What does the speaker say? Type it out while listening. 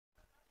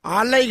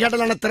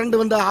அலைகடலான திரண்டு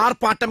வந்து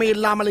ஆர்ப்பாட்டமே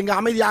இல்லாமல் இங்கு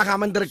அமைதியாக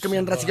அமர்ந்திருக்கும்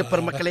என் ரசிக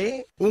பெருமக்களே,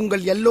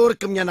 உங்கள்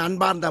எல்லோருக்கும் என்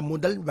அன்பார்ந்த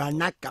முதல்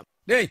வணக்கம்.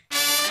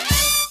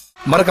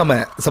 மறக்காம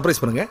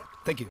சர்ப்ரைஸ் பண்ணுங்க.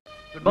 Thank you.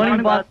 Good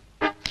morning boss.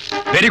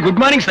 Very good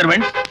morning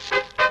servant.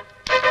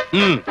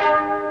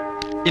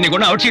 இன்னைக்கு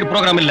ஒன்னும் அவுட் சைட்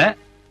ப்ரோக்ராம் இல்ல.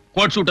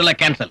 கோட் ஷூட் எல்லாம்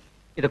கேன்சல்.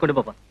 இத கொண்டு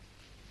பாப்பா.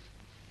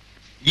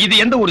 இது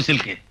எந்த ஊர்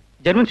silk?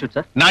 German shoot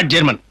sir. Not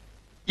German.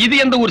 இது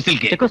எந்த ஊர்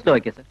சில்க்?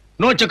 Czechoslovakia sir.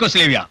 நோ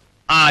செக்கோஸ்லோவியா.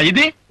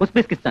 இது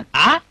Uzbekistan.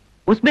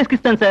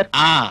 Uzbekistan sir.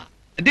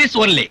 This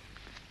only.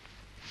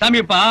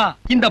 சாமிப்பா,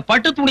 இந்த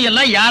பட்டு துணி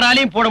எல்லாம்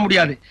யாராலையும் போட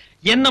முடியாது.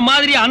 என்ன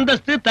மாதிரி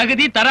அந்தஸ்து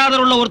தகுதி தராதர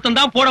உள்ள ஒருத்தன்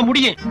தான் போட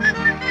முடியும்.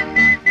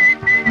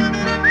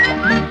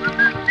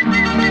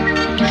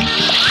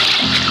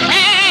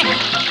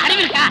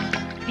 அறிவிருக்கா?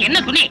 என்ன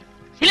துணி?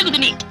 சிலுக்கு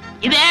துணி.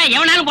 இத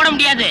எவனாலும் போட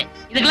முடியாது.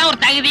 இதுக்கெல்லாம் ஒரு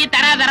தகுதி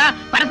தராதரம்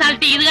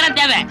பர்சனாலிட்டி இதுக்கெல்லாம்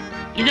தேவை.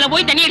 இதுல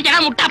போய் தண்ணி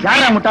அடிச்சா முட்டா.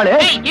 யாரா முட்டாளே?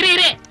 இரு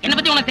என்ன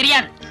பத்தி உனக்கு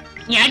தெரியாது.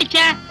 நீ அடிச்ச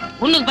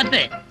 1க்கு 10.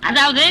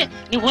 அதாவது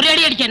நீ ஒரு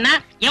அடி அடிச்சேன்னா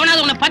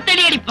எவனாவது உன்னை 10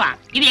 அடி அடிப்பான்.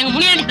 இது எங்க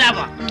முனியாண்டி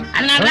சாபம்.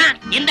 அதனாலதான்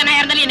எந்த நாயா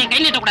இருந்தாலும் என்னை கை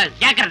நீட்ட கூடாது.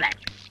 ஜாக்கிரதை.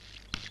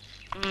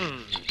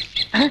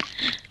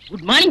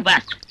 Good morning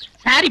boss.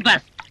 Sorry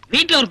boss,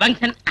 வீட்ல ஒரு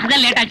ஃபங்க்ஷன்,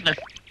 அதான் லேட் ஆச்சு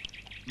பாஸ்.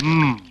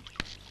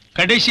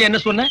 கடைசி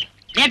என்ன சொன்ன?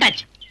 லேட்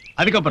ஆச்சு.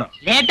 அதுக்கப்புறம்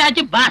லேட்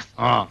ஆச்சு பாஸ்.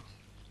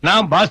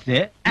 நான் பாஸ்,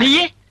 நீ?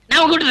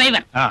 நான் உங்க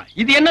டிரைவர்.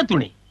 இது என்ன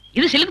துணி?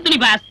 இது சில்க் துணி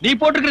பாஸ். நீ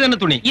போட்டிருக்கிறது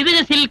என்ன துணி?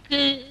 இது சில்க்.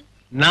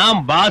 நான்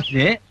பாஸ்,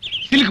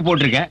 சில்க்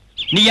போட்டிருக்கேன்.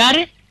 நீ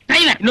யாரு?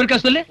 டிரைவர். இன்னொருக்கா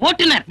சொல்லு.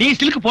 ஓட்டுநர். நீ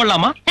சில்க்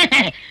போடலாமா?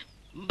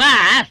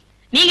 பாஸ்,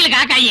 நீங்களும்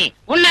காக்காயி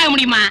ஒண்ணாக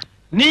முடியுமா?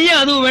 நீயும்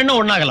அதுவும் வேணும்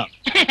ஒண்ணாகலாம்.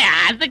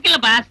 அதுக்கு இல்ல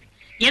பாஸ்,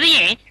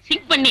 எதையே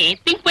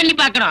திங்க் பண்ணி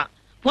பாக்குறோம்.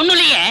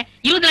 பொண்ணுலயே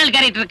 24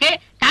 கேரக்டர் இருக்கு,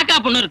 காக்கா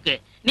பொண்ணு இருக்கு.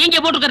 நீங்க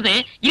போட்டுக்கிறது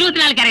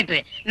 24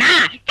 கேரக்டர்.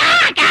 நான்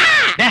காக்கா.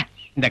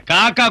 இந்த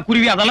காக்கா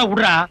குருவி அதெல்லாம்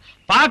விடுறா.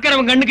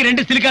 பாக்குறவங்க கண்ணுக்கு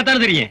 2 சில்கா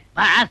தானே தெரியும்.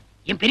 பாஸ்,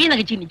 என் பெரிய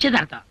நகைச்சி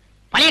நிச்சயதார்த்தம்.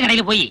 பழைய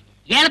கடையில போய்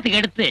ஏலத்துக்கு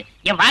எடுத்து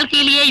என்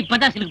வாழ்க்கையிலேயே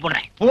இப்பதான் சிலுக்கு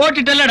போடுறேன்.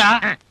 போட்டுட்டல்லடா.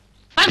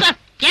 பாஸ் பாஸ்,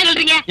 ஏன்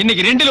சொல்றீங்க?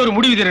 இன்னைக்கு 2ல ஒரு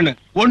முடிவு தரணும்.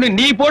 ஒண்ணு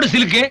நீ போடு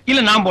சிலுக்கு,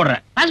 இல்ல நான்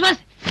போடுறேன். பாஸ் பாஸ்,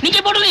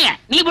 நீங்க போடுங்க.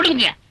 நீங்க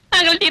போடுங்க.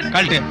 நான் கழட்டிடுறேன்.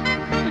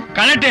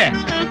 கழட்டு.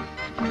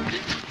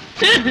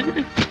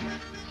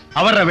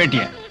 அவர்ற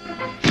வேட்டிய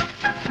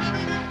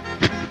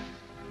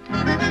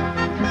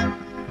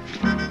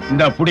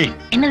இந்த புடி.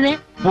 என்னது?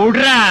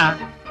 புடுறா.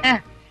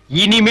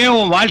 இனிமே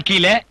உன்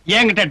வாழ்க்கையில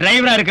என்கிட்ட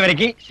டிரைவரா இருக்க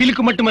வரைக்கும்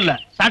சிலுக்கு மட்டுமல்ல,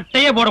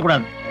 சட்டையே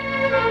போடக்கூடாது.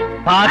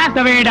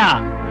 பார்த்தவேடா.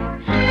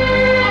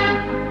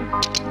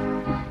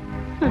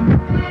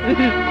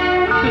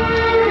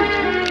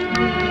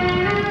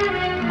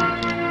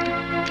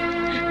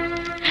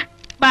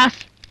 பாஸ்,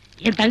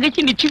 என்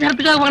தங்கச்சி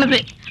நிச்சயதார்த்தத்துக்காக போனது.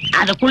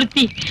 அதை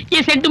கொளுத்தி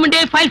என்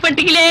சென்டிமெண்டே ஃபைல்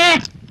பண்ணிட்டீங்களே.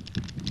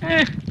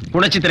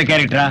 குணச்சித்திர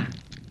கேரக்டரா?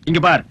 இங்க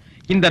பார்,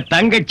 இந்த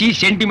தங்கச்சி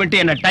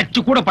சென்டிமெண்ட் என்ன டச்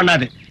கூட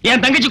பண்ணாது.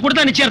 என் தங்கச்சி கூட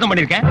தான் நிச்சயார்த்தம்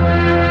பண்ணிருக்கேன்.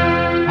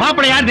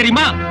 மாப்பிள்ளை யார்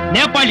தெரியுமா?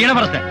 நேபாள்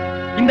இளவரசர்.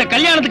 இந்த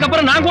கல்யாணத்துக்கு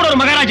அப்புறம் நான் கூட ஒரு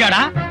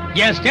மகாராஜாடா.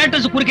 என்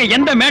ஸ்டேட்டஸ் குறுக்க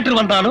எந்த மேட்டர்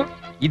வந்தாலும்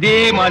இதே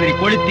மாதிரி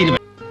கொளுத்திடுவேன்.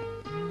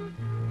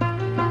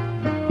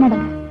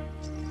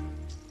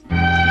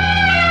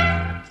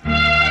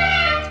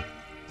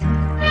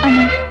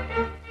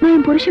 நான்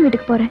என் புருஷன்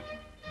வீட்டுக்கு போறேன்.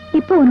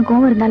 இப்போ உனக்கு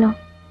கோவம் இருந்தாலும்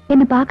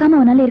என்ன பார்க்காம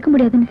அவனால இருக்க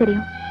முடியாதுன்னு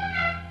தெரியும்.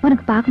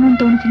 உனக்கு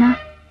பார்க்கணும்னு தோணுச்சுன்னா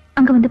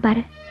அங்க வந்து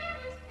பாரு.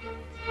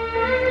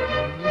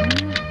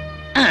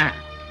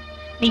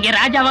 நீங்க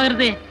ராஜா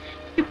வாங்குறது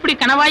இப்படி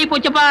கனவாயி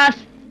போச்சு பாஸ்.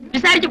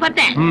 விசாரிச்சு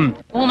பார்த்தேன்.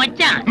 உன்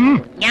மச்சான்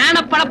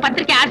ஞானப்பழ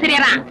பத்திரிகை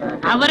ஆசிரியரா.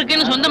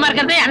 அவருக்குன்னு சொந்தமா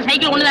இருக்கிறது அந்த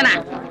சைக்கிள் ஒண்ணுதானா?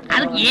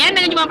 அதுக்கு ஏன்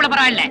நினைஞ்சு மாப்பிள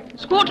பரவாயில்ல,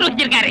 ஸ்கூட்டர்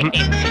வச்சிருக்காரு.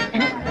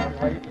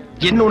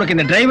 என்ன உனக்கு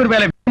இந்த டிரைவர்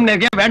வேலை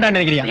வேண்டாம்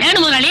நினைக்கிறியா?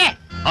 வேணும் முதலாளி.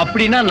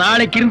 அப்படின்னா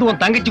நாளைக்கு இருந்து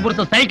உன் தங்கச்சி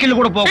புருஷன் சைக்கிள்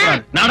கூட போக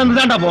கூடாது,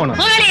 நடந்துதான்டா போகணும்.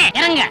 முதலாளி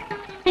இறங்க.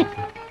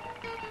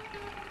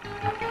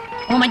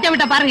 உன் மச்சான்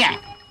விட்ட பாருங்க,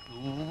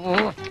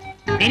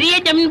 பெரிய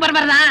ஜமீன்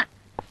பரபர் தான்.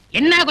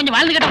 என்ன கொஞ்சம்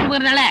வாழ்ந்து கட்ட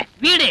போகிறதுனால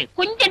வீடு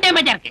கொஞ்சம்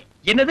டேமேஜா இருக்கு.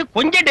 என்னது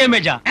கொஞ்சம்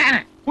டேமேஜா?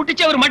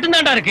 குட்டிச்சவர் மட்டும்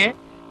தான்டா இருக்கு.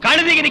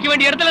 கழுதிக்கு நிக்க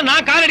வேண்டிய இடத்துல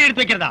நான் காலடி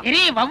எடுத்து வைக்கிறதா?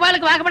 சரி,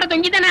 வவ்வாலுக்கு வாக்கப்பட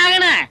தொங்கித்தானே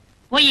ஆகணும்.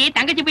 போய்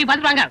தங்கச்சி போய்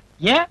பாத்துட்டு.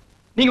 ஏன்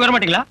நீங்க வர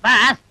மாட்டீங்களா?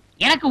 பாஸ்,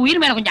 எனக்கு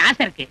உயிர் மேல கொஞ்சம்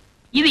ஆசை இருக்கு.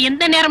 இது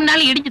எந்த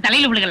நேரம்னாலும் இடிச்சு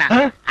தலையில விழுகலாம்.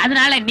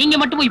 அதனால நீங்க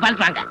மட்டும் போய்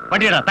பாத்துட்டு வாங்க.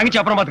 வண்டியடா,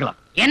 தங்கச்சி அப்புறம் பாத்துக்கலாம்.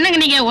 என்னங்க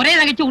நீங்க ஒரே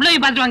தங்கச்சி உள்ள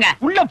போய் பாத்துட்டு வாங்க.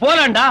 உள்ள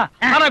போலாம்டா,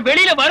 ஆனா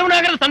வெளியில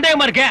வருவனாங்கிறது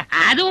சந்தேகமா இருக்கு.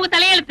 அது உங்க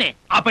தலையெழுத்து.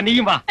 அப்ப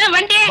நீயும் வா.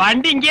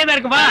 வண்டி இங்கே தான்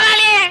இருக்கு, வா.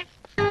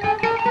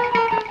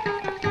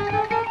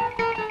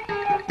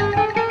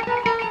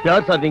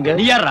 யார் சார் நீங்க?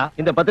 நீ யாரா?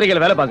 இந்த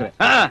பத்திரிகையில வேலை பாக்குறேன்.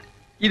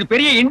 இது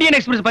பெரிய இந்தியன்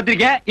எக்ஸ்பிரஸ்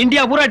பத்திரிக்கை.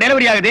 இந்தியா பூரா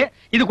டெலிவரி ஆகுது.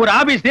 இதுக்கு ஒரு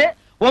ஆபீஸ்,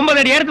 9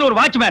 அடி இடத்துல ஒரு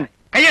வாட்ச்மேன்.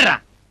 கையறா.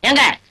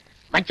 ஏங்க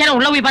மச்சான்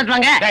உள்ள போய் பாத்துட்டு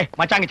வாங்க. டேய்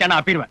மச்சாங்க சேனா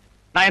அப்பிடுவேன்.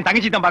 நான் என்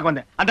தங்கச்சி தான் பார்க்க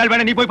வந்தேன். அந்த ஆள்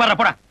வேணா நீ போய் பாரு,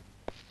 போடா.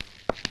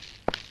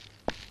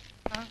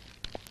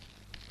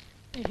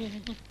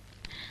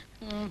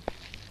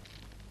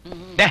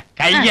 டேய்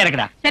கைய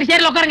இறக்குடா. சரி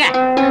சரி உட்காருங்க.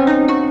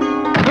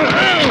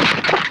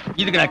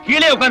 இதுக்கு நான்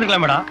கீழே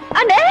உட்கார்ந்துக்கலாம் மேடம்.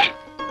 அண்ணே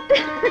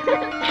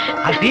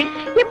ஆதி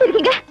எப்படி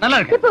இருக்கீங்க? நல்லா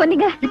இருக்கு. இப்போ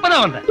வந்தீங்க?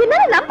 இப்பதான் வந்தேன்.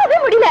 என்னால நம்பவே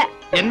முடியல.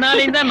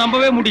 என்னாலையும் தான்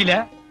நம்பவே முடியல.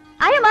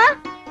 ஆயமா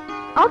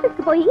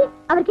ஆபீஸ்க்கு போய்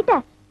அவர்கிட்ட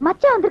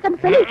மச்சான்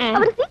வந்திருக்கான்னு சொல்லி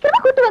அவரை சீக்கிரமா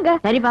கூட்டுவாங்க.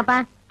 சரி பாப்பா.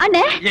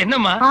 அண்ணே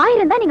என்னம்மா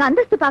 1000 தான் நீங்க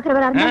அந்தஸ்து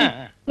பாக்குறவரா இருந்தா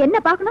என்ன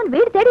பாக்கணும்னு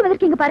வீடு தேடி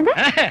வந்திருக்கீங்க பாருங்க.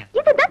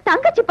 இதுதான்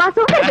தங்கச்சி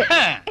பாசம்.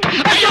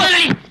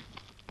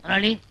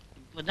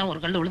 இப்பதான் ஒரு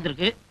கல்லு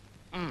விழுந்திருக்கு.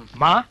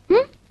 மா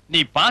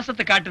நீ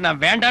பாசத்தை காட்டு,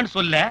 நான் வேண்டான்னு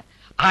சொல்ல,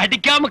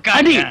 அடிக்காம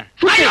காடி.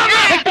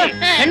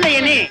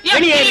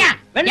 இது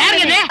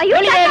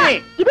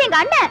எங்க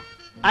அண்ணன்.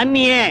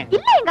 அண்ணியே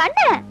இல்ல எங்க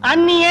அண்ணன்.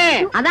 அண்ணியே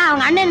அதான்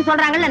அவங்க அண்ணன்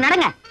சொல்றாங்கல்ல,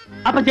 நடங்க.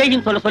 அப்ப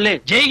ஜெய்கின் சொல்ல சொல்லு.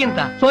 ஜெய்கின்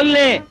தான்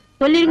சொல்லு.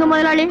 சொல்லிருங்க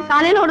முதலாளி,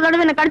 காலையில ஒரு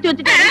தடவை என்ன கடிச்சு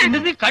வச்சுட்டாரு.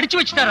 என்னது கடிச்சு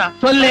வச்சுட்டாரா?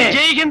 சொல்லு.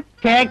 ஜெய்கின்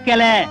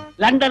கேட்கல.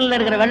 லண்டன்ல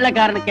இருக்கிற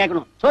வெள்ளைக்காரனு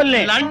கேட்கணும். சொல்லு.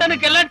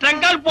 லண்டனுக்கு எல்லாம்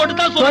ட்ரங்கால் போட்டு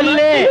தான்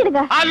சொல்லு.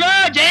 சொல்லு. ஹலோ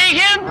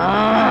ஜெய்கின்.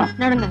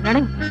 நடங்க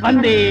நடங்க.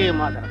 வந்தே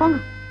மாதரம். போங்க.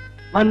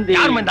 வந்தே.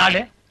 யார் இந்த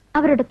ஆளு?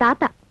 அவரோட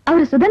தாத்தா.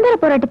 அவர் சுதந்திர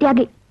போராட்ட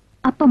தியாகி.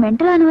 அப்ப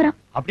மென்டலானவரா.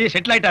 அப்படியே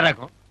செட்டில்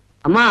ஆயிட்டாராக்கும்.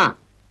 அம்மா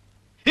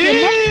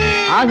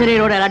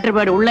ஆசிரியரோட லெட்டர்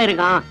பேட் உள்ள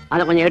இருக்கான்,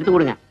 அதை கொஞ்சம் எடுத்து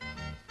கொடுங்க.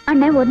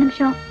 அண்ணே ஒரு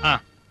நிமிஷம்.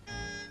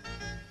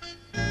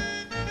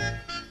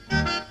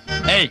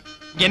 ஏய்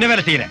இங்க என்ன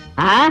வேலை செய்யற?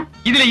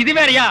 இதுல இது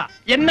வேறயா?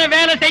 என்ன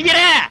வேலை செய்யற?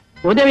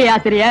 உதவி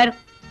ஆசிரியர்,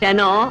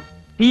 ஸ்டெனோ,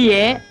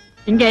 பிஏ,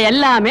 இங்க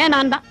எல்லாமே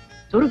நான் தான்.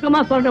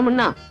 சுருக்கமா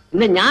சொல்றோம்னா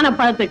இந்த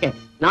ஞானப்பழத்துக்கு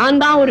நான்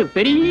தான் ஒரு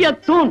பெரிய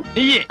தூண்.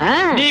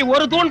 நீ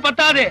ஒரு தூண்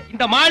பத்தாது,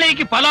 இந்த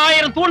மாளிகைக்கு பல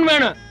ஆயிரம் தூண்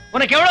வேணும்.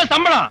 உனக்கு எவ்வளவு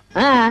சம்பளம்?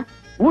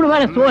 3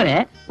 வேளை சோறு,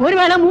 1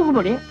 வேளை மூக்கு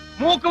பொடி.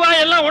 மூக்குவா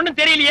எல்லாம் ஒண்ணும்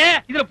தெரியலையே.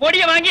 இதுல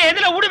பொடிய வாங்கி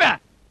எதுல விடுவ?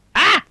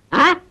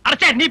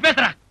 அரைச்சா நீ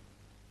பேசுற.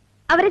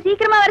 அவரை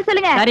சீக்கிரமா வர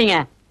சொல்லுங்க. சரிங்க.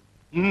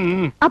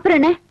 அப்புறம்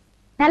என்ன,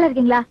 நல்லா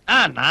இருக்கீங்களா?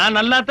 நான்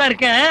நல்லா தான்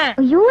இருக்கேன்.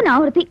 ஐயோ நான்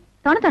ஒருத்தி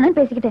தொண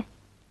பேசிக்கிட்டேன்.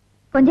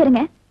 கொஞ்சம்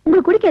இருங்க,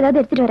 உங்களுக்கு குடிக்க ஏதாவது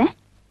எடுத்துட்டு வரேன்.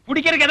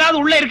 குடிக்கிறதுக்கு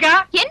ஏதாவது உள்ள இருக்கா?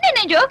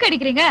 என்ன ஜோக்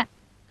அடிக்கிறீங்க?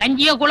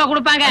 கஞ்சியோ கூழ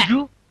கொடுப்பாங்க,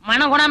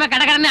 மனம் கொடாம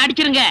கடகடன்னு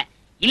அடிச்சிருங்க.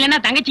 இல்லன்னா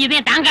தங்கச்சி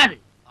இதே தாங்காது.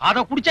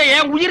 அத குடிச்சா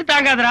ஏன் உயிர்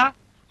தாங்காதுடா.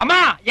 அம்மா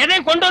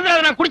எதையும் கொண்டு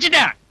வந்து நான்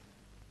குடிச்சிட்டேன்.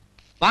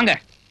 வாங்க.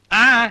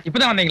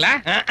 இப்பதான் வந்தீங்களா?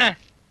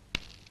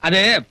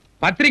 அது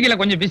பத்திரிக்கையில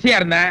கொஞ்சம் பிஸியா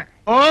இருந்தேன்.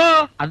 ஓ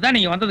அதான்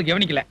நீங்க வந்தது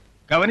கவனிக்கல.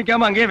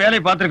 கவனிக்காம அங்கேயே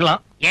வேலையை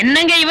பார்த்திருக்கலாம்.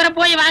 என்னங்க இவரை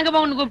போய் வாங்க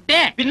போன்னு கூப்பிட்டு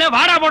பின்ன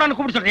வாடா போடான்னு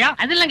கூப்பிட்டு சொல்றியா?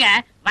 அது இல்லங்க,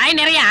 வாய்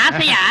நிறைய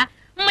ஆசையா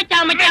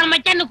மச்சான் மச்சான்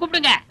மச்சான்னு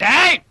கூப்பிடுங்க.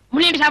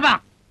 முள்ளிட்டு சாப்பா.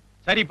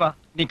 சரிப்பா,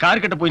 நீ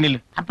கார் கிட்ட போய் நில்லு.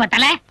 அப்ப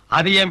தலை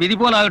அது என் விதி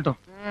போல ஆகட்டும்.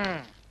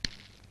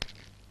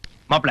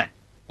 மாப்பிள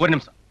ஒரு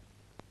நிமிஷம்.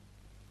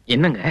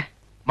 என்னங்க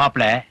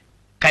மாப்பிள,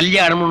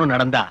 கல்யாணம்னு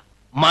நடந்தா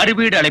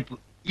மறுவீடு அழைப்பு,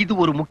 இது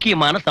ஒரு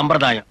முக்கியமான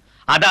சம்பிரதாயம்.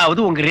 அதாவது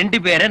உங்க 2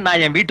 பேரை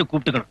நான் என் வீட்டுக்கு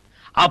கூப்பிட்டுக்கணும்.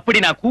 அப்படி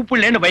நான்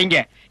கூப்பிடலன்னு வைங்க,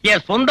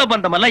 என் சொந்த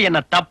பந்தம் எல்லாம் என்ன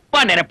தப்பா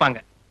நினைப்பாங்க.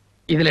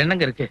 இதுல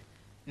என்னங்க இருக்கு?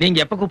 நீங்க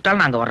எப்ப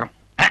கூப்பிட்டாலும் நாங்க வர்றோம்.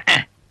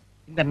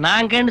 இந்த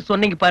நாங்கன்னு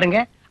சொன்னீங்க பாருங்க,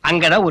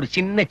 அங்கதான் ஒரு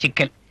சின்ன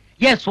சிக்கல்.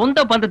 என் சொந்த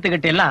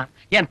பந்தத்துக்கிட்ட எல்லாம்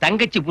என்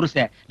தங்கச்சி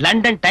புருஷன்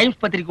லண்டன்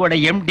டைம்ஸ் பத்திரிக்கையோட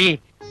எம்டி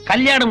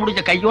கல்யாணம்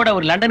முடிஞ்ச கையோட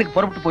ஒரு லண்டனுக்கு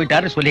புறப்பட்டு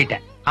போயிட்டாருன்னு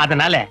சொல்லிட்டேன்.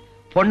 அதனால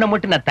பொண்ணை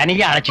மட்டும் நான்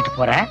தனியா அழைச்சிட்டு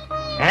போறேன்.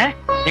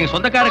 எங்க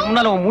சொந்தக்காரருக்கு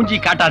முன்னால உன் மூஞ்சி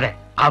காட்டாத.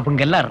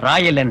 அவங்க எல்லாம்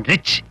ராயல் அண்ட்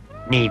ரிச்,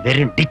 நீ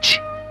வெறும் டிச்.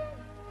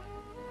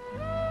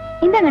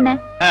 இந்தாங்க அண்ணே.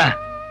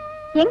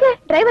 எங்க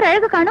டிரைவர்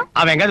அழகு காணோம்?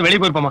 அவன் எங்காவது வெளியே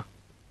போயிருப்பாமா?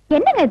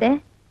 என்னங்க இது,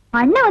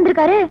 அண்ணன்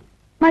வந்திருக்காரு,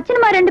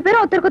 மச்சனமா 2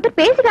 பேரும் ஒருத்தருக்கு ஒருத்தர்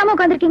பேசிக்காம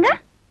உட்கார்ந்திருக்கீங்க.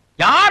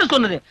 யாரு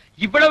சொன்னது?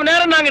 இவ்வளவு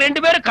நேரம் நாங்க 2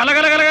 பேரும்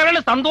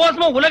கலகலகலன்னு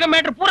சந்தோஷமா உலக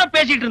மேட்டர் பூரா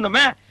பேசிட்டு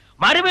இருந்தோமே.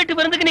 மறுவீட்டு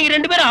விருந்துக்கு நீங்க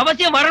 2 பேரும்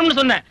அவசியம் வரணும்னு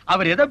சொன்னேன்.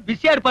 அவர் ஏதோ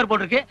பிஸியா இருப்பார்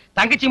போட்டிருக்கு,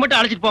 தங்கச்சி மட்டும்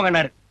அழைச்சிட்டு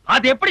போங்கன்னாரு.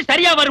 அது எப்படி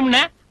சரியா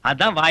வரும்னு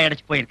அதான்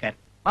வாயடைச்சு போயிருக்காரு.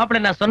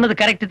 மாப்பிள்ள நான் சொன்னது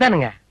கரெக்ட்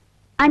தானுங்க?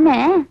 அண்ணே,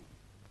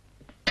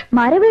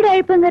 மறுவீடு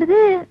அழைப்புங்கிறது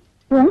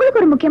உங்களுக்கு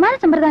ஒரு முக்கியமான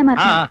சம்பிரதாயமா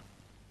இருக்கு.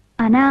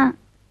 ஆனா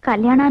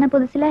கல்யாணம் ஆன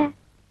புதுசுல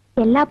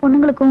எல்லா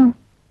பொண்ணுங்களுக்கும்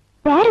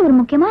வேற ஒரு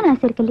முக்கியமான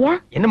ஆசை இருக்கு இல்லையா?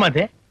 என்னமா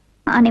அது?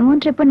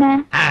 ஹனிமூன் ட்ரிப்னு.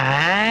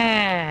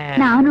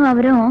 நானும்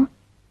அவரும்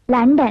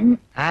லண்டன்,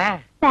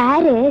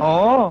 பாரிஸ்,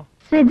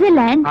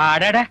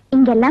 சுவிட்சர்லாந்து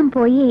இங்கெல்லாம்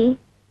போய்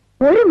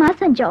 1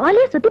 மாசம்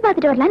ஜாலியா சுத்தி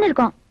பார்த்துட்டு வரலான்னு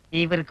இருக்கோம்.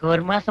 இவருக்கு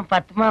 1 மாசம்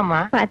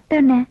பத்துமாமா?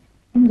 10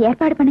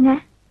 ஏற்பாடு பண்ணுங்க.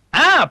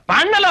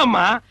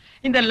 பண்ணலாமா?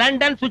 இந்த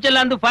லண்டன்,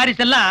 சுவிட்சர்லாந்து,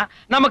 பாரிஸ் எல்லாம்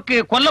நமக்கு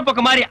கொல்ல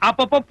பக்கம் மாதிரி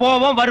அப்பப்போ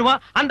போவோம்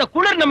வருவோம். அந்த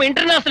குளிர் நம்ம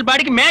இன்டர்நேஷனல்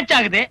பாடிக்கு மேட்ச்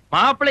ஆகுது.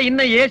 மாப்பிள்ள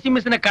இன்னும் ஏசி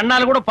மிஷினை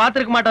கண்ணால கூட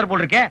பாத்துருக்க மாட்டார்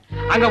போல் இருக்கே.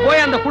 அங்க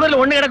போய் அந்த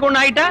குளிர்ல ஒண்ணு கிடக்க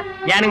ஒண்ணு ஆயிட்டா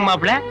ஏனுங்க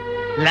மாப்பிள்ள?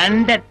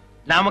 லண்டன்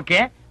நமக்கு.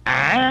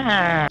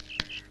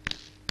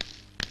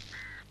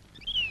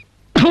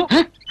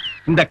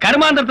 இந்த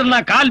கருமாந்திரத்துல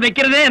நான் கால்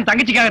வைக்கிறதே என்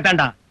தங்கச்சிக்காக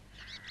தாண்டா.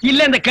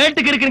 இல்ல இந்த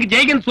கேட்டுக்கு இருக்கு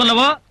ஜெய்கன்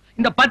சொல்லவோ,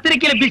 இந்த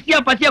பத்திரிக்கையில பிஸியா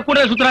பசியா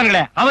கூட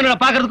சுத்துறாங்களே அவங்களை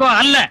பாக்குறதுக்கோ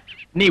அல்ல.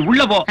 நீ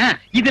உள்ள போ.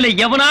 இதுல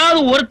எவனாவது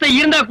ஒருத்த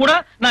இருந்தா கூட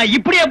நான்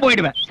இப்படியே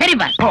போயிடுவேன்.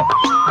 சரிப்பா.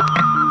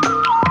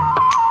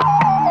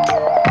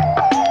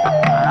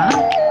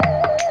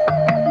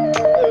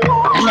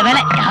 நல்ல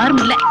வேலை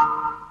யாரும் இல்ல.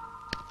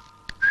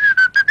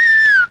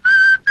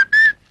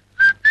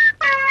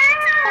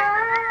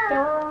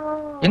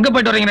 எங்க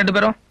போயிட்டு வரீங்க 2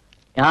 பேரும்?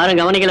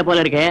 யாரும் கவனிக்கல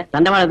போல இருக்கு.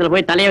 தண்டவாளத்துல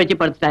போய் தலைய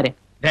வச்சு படுத்துட்டாரு.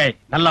 டேய்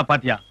நல்லா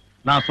பாத்தியா?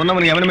 நான்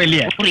சொன்னவனுக்கு எவனுமே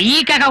இல்லையே. ஒரு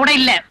ஈக்காக்கா கூட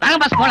இல்ல. வாங்க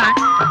பாஸ் போலாம்.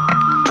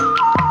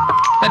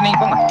 சரி நீங்க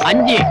போங்க.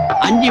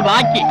 5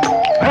 பாக்கி.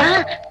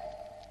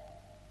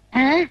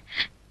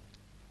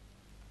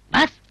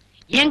 பாஸ்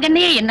என்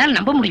கண்ணையே என்னால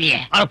நம்ப முடியலையே.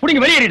 அத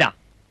புடிங்க வெளியேறிடா.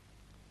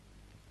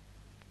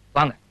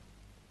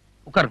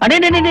 உட்காரு. அடே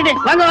டே, டே, டே,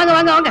 வாங்க வாங்க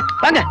வாங்க வாங்க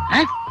வாங்க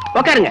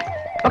உட்காருங்க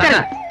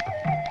உட்காருங்க.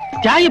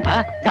 ஜாயிப்பா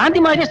காந்தி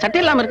மாதிரியே சட்டை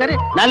இல்லாம இருக்காரு.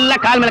 நல்லா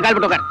கால் மேல கால்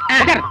போட்டு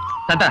உட்காரு.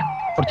 தாத்தா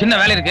ஒரு சின்ன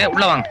வேலை இருக்கு,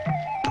 உள்ள வாங்க.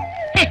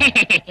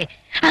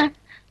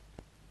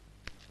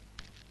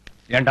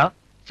 ஏண்டா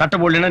சட்டை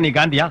போடலன்னா நீ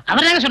காந்தியா?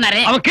 அவர் தாங்க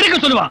சொன்னாரு. அவன் கிறுக்க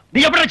சொல்லுவான். நீ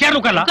எப்படி சேர்ல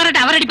உட்காரலாம்?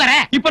 உட்காரட்ட அவர் அடிப்பாரு.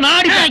 இப்ப நான்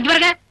அடிப்பேன். இங்க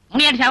பாருங்க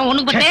முனியாடி சாவம்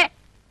ஒண்ணுக்கு பத்து.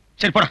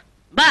 சரி போடா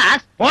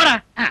பாஸ் போடா.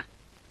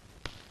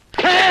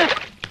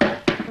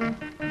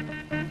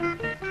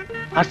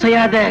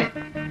 அசையாத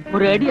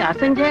ஒரு அடி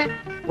அசைஞ்ச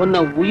உன்னை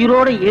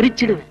உயிரோட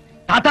எரிச்சிடுவேன்.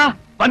 தாத்தா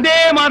வந்தே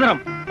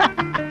மாதரம்.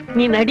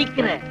 நீ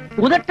நடிக்கிற,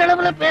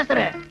 உதட்டளவுல பேசுற,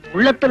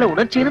 உள்ளத்துல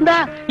உணர்ச்சி இருந்தா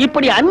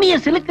இப்படி அந்நிய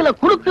சிலுக்குல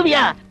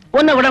குறுக்குவியா?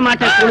 உன்னை விட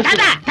மாட்டேன்.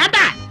 தாத்தா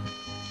தாத்தா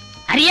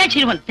அரியா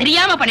சிறுவன்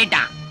தெரியாம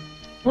பண்ணிட்டான்.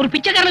 ஒரு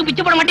பிச்சைக்காரனுக்கு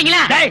பிச்சை போட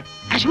மாட்டீங்களா? டேய்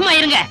சும்மா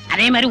இருங்க.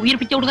 அதே மாதிரி உயிர்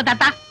பிச்சை கொடுக்க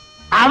தாத்தா.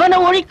 அவனை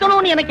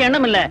ஒழிக்கணும்னு எனக்கு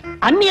எண்ணம் இல்ல,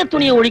 அந்நிய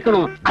துணியை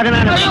ஒழிக்கணும்.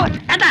 அதனால ஐயோ,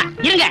 தாத்தா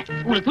இருங்க.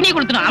 உங்களுக்கு துணியை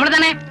கொடுத்துடும்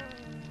அவ்வளவுதானே.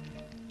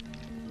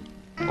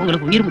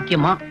 உங்களுக்கு உயிர்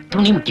முக்கியமா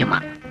துணி முக்கியமா?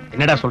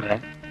 என்னடா சொல்ற?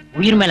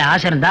 உயிர் மேல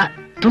ஆசை இருந்தா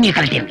துணியை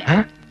கழட்டிருங்க.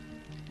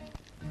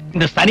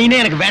 இந்த சனினே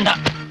எனக்கு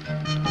வேண்டாம்.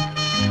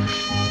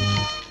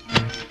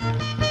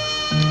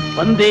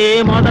 வந்தே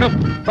மாதரம்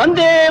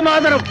வந்தே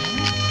மாதரம்.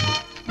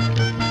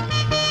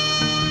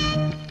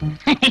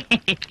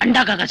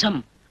 அண்டா கா கசம்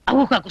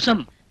அவுகா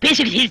குசம்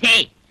பேசிட்டு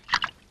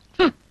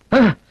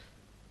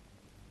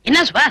என்ன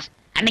சுபாஷ்,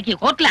 அன்னைக்கு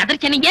கோர்ட்ல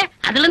அதிர்ச்சனீங்க,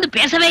 அதுல இருந்து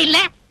பேசவே இல்ல.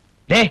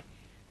 டேய்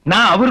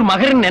நான் அவர்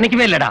மகர்னு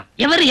நினைக்கவே இல்லடா.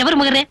 எவர்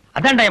மகரு?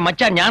 அதான்டா என்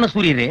மச்சான்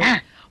ஞானசூரியரு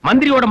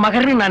மந்திரியோட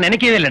மகர்னு நான்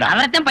நினைக்கவே இல்லடா.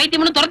 அவரைத்தான்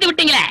பைத்தியம்னு துரத்தி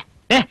விட்டீங்களே.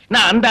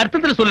 நான் அந்த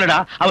அர்த்தத்துல சொல்லடா.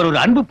 அவர் ஒரு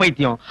அன்பு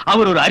பைத்தியம்,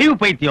 அவர் ஒரு அறிவு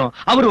பைத்தியம்,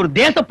 அவர் ஒரு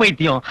தேச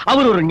பைத்தியம்,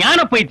 அவர் ஒரு ஞான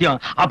பைத்தியம்.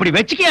 அப்படி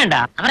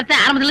வச்சுக்கேன்டா.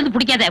 அவரைத்தான் ஆரம்பத்துல இருந்து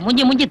பிடிக்காத.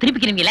 மூஞ்சி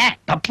திருப்பிக்கிறீங்களே.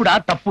 தப்புடா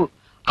தப்பு.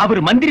 அவர்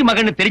மந்திரி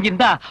மகன்னு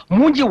தெரிஞ்சிருந்தா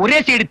மூஞ்சி ஒரே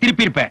சைடு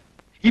திருப்பி இருப்பேன்.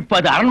 இப்ப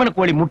அது அரண்மனை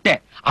கோழி முட்டை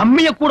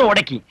அம்மைய கூட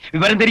உடைக்கி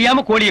விவரம்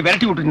தெரியாம கோழியை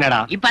விரட்டி விட்டுருந்தா.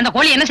 இப்ப அந்த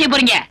கோழி என்ன செய்ய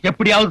போறீங்க?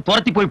 எப்படியாவது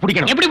துரத்தி போய்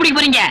பிடிக்கணும். எப்படி பிடிக்க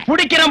போறீங்க?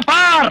 பிடிக்கிறேன்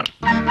பார்.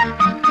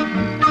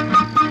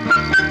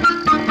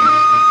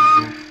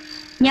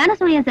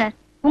 ஞானசூரியன் சார்,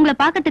 உங்களை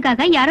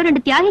பாக்கிறதுக்காக யாரோ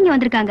 2 தியாகிங்க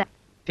வந்திருக்காங்க.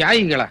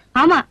 தியாகிகளா?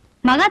 ஆமா,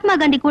 மகாத்மா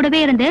காந்தி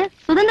கூடவே இருந்து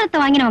சுதந்திரத்தை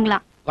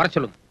வாங்கினவங்களாம். வர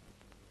சொல்லுங்க.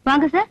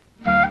 வாங்க சார்.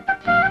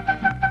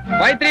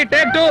 5 3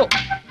 take 2.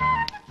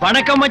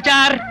 வணக்கம்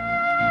மச்சார்.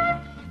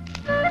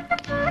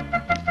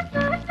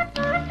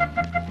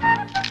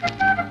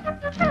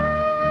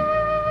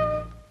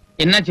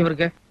 என்னாச்சு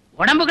இவருக்கு?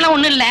 உடம்புக்குலாம்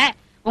ஒண்ணும் இல்ல.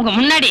 உங்க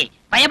முன்னாடி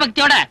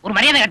பயபக்தியோட ஒரு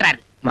மரியாதை கட்டுறாரு.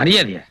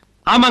 மரியாதையா?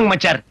 ஆமாங்க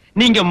மச்சார்.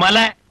 நீங்க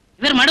மலை,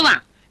 இவர் மடுவான்.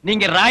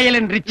 நீங்க ராயல்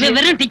அண்ட் ரிச், இவர்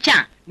வெறும்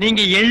டிச்சான்.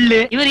 நீங்க எள்ளு,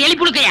 இவர் எலி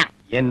புழுக்கையா.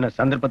 என்ன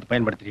சந்தர்ப்பத்தை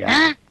பயன்படுத்துறியா?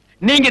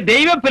 நீங்க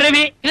தெய்வ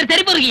பிறவி, இவர்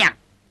தெரிப்பு இருக்கியா.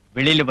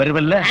 வெளியில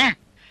வருவல்ல.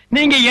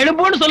 நீங்க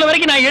எழும்போன்னு சொல்ல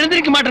வரைக்கும் நான்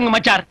எழுந்திருக்க மாட்டேங்க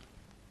மச்சார்.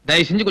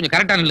 தயவு செஞ்சு கொஞ்சம்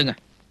கரெக்டா நில்லுங்க.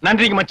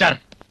 நன்றிங்க மச்சார்.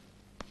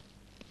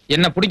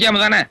 என்ன பிடிக்காம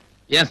தானே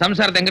என்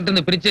சம்சாரத்தை எங்கிட்ட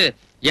இருந்து பிரிச்சு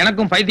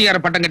எனக்கும் பைத்தியக்கார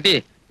பட்டம் கட்டி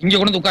இங்க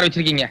கொண்டு உட்கார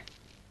வச்சிருக்கீங்க.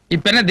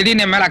 இப்ப என்ன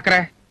திடீர்னு என் மேல அக்கறை?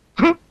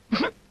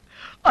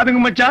 அதுங்க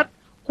மச்சார்,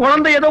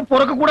 குழந்தை ஏதோ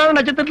பிறக்க கூடாத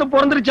நட்சத்திரத்துல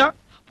பிறந்துருச்சான்.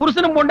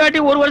 புருஷனும் பொண்டாட்டி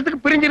 1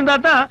 வருஷத்துக்கு பிரிஞ்சிருந்தா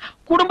தான்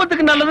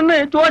குடும்பத்துக்கு நல்லதுன்னு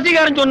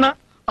ஜோசிகாரன் சொன்னான்.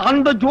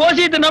 அந்த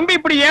ஜோசியத்தை நம்பி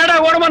இப்படி ஏடா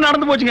ஓடமா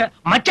நடந்து போச்சுங்க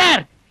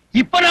மச்சார்.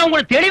 இப்ப நான்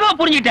உங்களை தெளிவா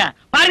புரிஞ்சுட்டேன்.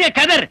 பாருங்க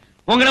கதர்,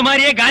 உங்களை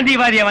மாதிரியே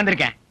காந்திவாதியா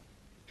வந்திருக்கேன்.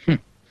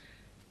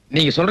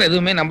 நீங்க சொல்ற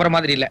எதுவுமே நம்புற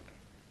மாதிரி இல்ல.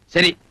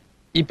 சரி,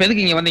 இப்ப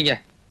எதுக்கு இங்க வந்தீங்க?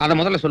 அத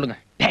முதல்ல சொல்லுங்க.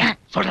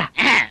 சொல்றேன்.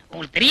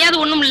 உங்களுக்கு தெரியாது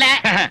ஒண்ணும் இல்ல.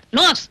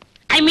 நோஸ்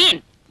ஐ மீன்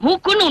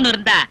மூக்குன்னு ஒண்ணு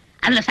இருந்தா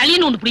அதுல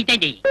சளின்னு ஒண்ணு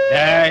பிடித்தான் செய்யும்.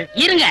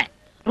 இருங்க,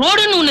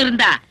 ரோடுன்னு ஒண்ணு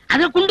இருந்தா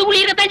அதுல குண்டு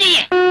குழி இருக்கத்தான்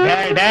செய்யும்.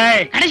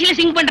 கடைசியில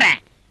சிங் பண்றேன்.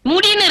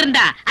 முடின்னு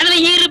இருந்தா அதுல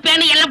ஈரு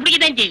பேனு எல்லாம்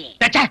பிடிக்கத்தான்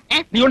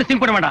செய்யும். நீ ஒண்ணு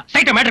சிங் பண்ண வேண்டாம்.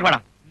 சைட்ட மேட்டர்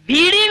வேண்டாம்.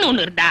 வீடுன்னு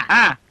ஒண்ணு இருந்தா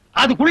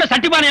அதுக்குள்ள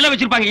சட்டிபானை எல்லாம்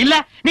வச்சிருப்பாங்க. இல்ல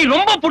நீ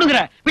ரொம்ப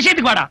புடுங்குற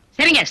விஷயத்துக்கு வாடா.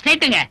 சரிங்க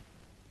ஸ்ட்ரைட்டுங்க.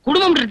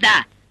 குடும்பம் இருந்தா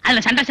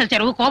அதுல சண்டை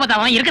சச்சரவு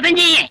கோபதாவம் இருக்கத்தான்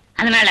செய்யும்.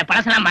 அதனால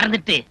பழசெல்லாம்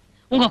மறந்துட்டு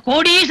உங்க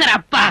கோடீஸ்வர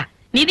அப்பா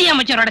நிதி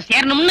அமைச்சரோட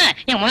சேரணும்னு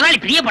என் முதலாளி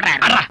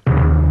பிரியப்படுறாரு.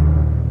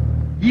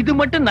 இது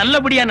மட்டும்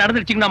நல்லபடியா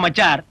நடந்துருச்சுங்கன்னா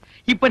மச்சார்,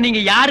 இப்ப நீங்க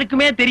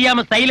யாருக்குமே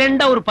தெரியாம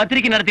சைலண்டா ஒரு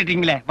பத்திரிக்கை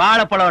நடத்திட்டீங்களே,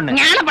 வாழைப்பழம்.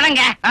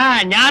 ஞானப்பழங்க.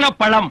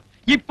 ஞானப்பழம்.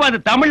 இப்ப அது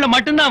தமிழ்ல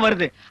மட்டும்தான்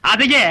வருது.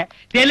 அதையே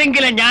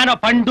தெலுங்குல ஞான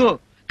பண்டு,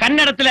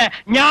 கன்னடத்துல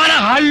ஞான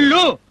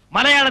ஹல்லு,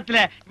 மலையாளத்துல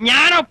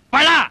ஞான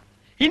பழா,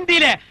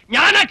 ஹிந்தியில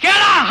ஞான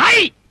கேளா ஹை,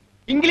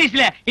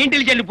 இங்கிலீஷ்ல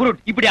இன்டெலிஜென்ட்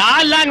புரூட், இப்படி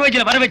ஆல்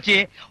லாங்குவேஜ்ல வர வச்சு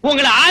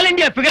உங்களை ஆல்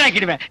இந்தியா ஃபிகர்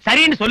ஆக்கிடுவேன்.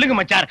 சரின்னு சொல்லுங்க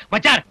மச்சார்.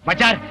 மச்சார்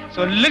மச்சார்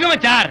சொல்லுங்க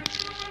மச்சார்.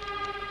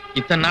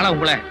 இத்தனை நாளா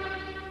உங்களை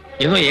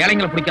ஏதோ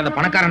ஏழைங்களை பிடிக்காத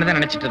பணக்காரன் தான்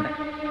நினைச்சிட்டு இருந்தேன்.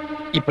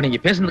 இப்ப நீங்க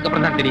பேசுனதுக்கு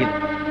அப்புறம் தான் தெரியுது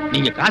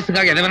நீங்க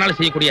காசுக்காக எதை வேணாலும்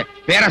செய்யக்கூடிய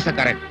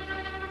பேராசக்காரன்.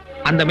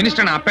 அந்த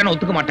மினிஸ்டர் நான் அப்பேன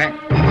ஒத்துக்க மாட்டேன்.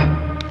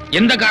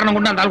 எந்த காரணம்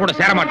கொண்டு அந்த ஆள் கூட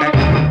சேர மாட்டேன்.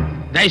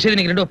 தயவுசெய்து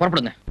நீங்க 2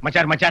 புறப்படுங்க.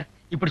 மச்சார் மச்சார்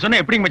இப்படி சொன்னா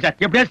எப்படிங்க மச்சார்?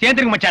 எப்படியாவது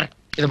சேர்ந்துருங்க மச்சார்.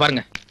 இது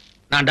பாருங்க,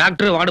 நான்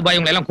டாக்டர் வார்டு பாய்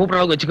உங்களை எல்லாம் கூப்பிடுற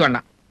அளவுக்கு வச்சுக்க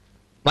வேண்டாம்.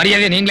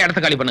 மரியாதையை நீங்களே இடத்த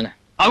காலி பண்ணுங்க.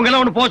 அவங்க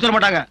எல்லாம் ஒண்ணு போக சொல்ல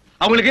மாட்டாங்க.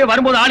 அவங்களுக்கு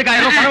வரும்போது ஆளுக்கு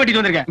 1000 ரூபாய் பணம்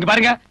வெட்டிட்டு வந்திருக்கேன். இங்க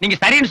பாருங்க, நீங்க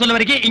சரின்னு சொல்ல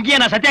வரைக்கும் இங்கேயே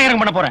நான்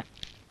சத்தியாகிரகம் பண்ண போறேன்.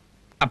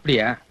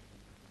 அப்படியா?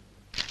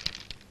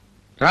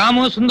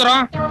 ராமு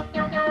சுந்தரம்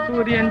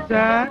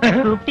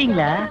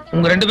கூப்பிட்டீங்களா?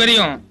 உங்க 2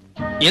 பேரையும்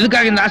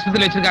எதுக்காக இந்த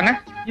ஆஸ்பத்திரியில வச்சிருக்காங்க?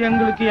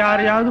 எங்களுக்கு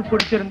யாரையாவது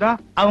பிடிச்சிருந்தா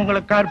அவங்கள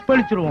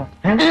கற்பழிச்சிருவோம்.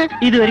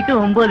 இது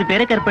வரைக்கும் 9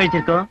 பேரை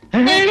கற்பழிச்சிருக்கோம்.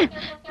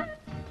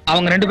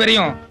 அவங்க 2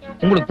 பேரையும்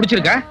உங்களுக்கு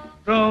பிடிச்சிருக்கா?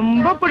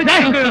 ரொம்ப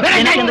பிடிச்சிருக்கு.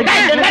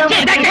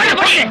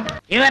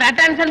 Your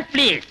attention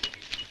please.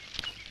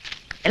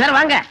 எல்லாரும்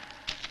வாங்க.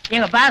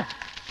 எங்க பாஸ்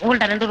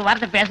உங்கள்ட்ட 2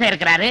 வார்த்தை பேச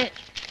இருக்கிறாரு.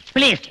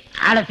 ப்ளீஸ்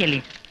ஆலோசனை.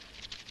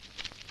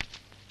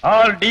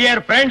 ஆல்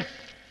டியர் ஃப்ரெண்ட்ஸ்,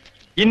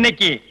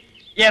 இன்னைக்கு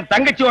என்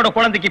தங்கச்சியோட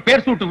குழந்தைக்கு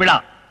பேர் சூட்டு விழா.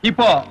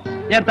 இப்போ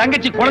என்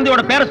தங்கச்சி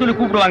குழந்தையோட பேரை சொல்லி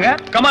கூப்பிடுவாங்க.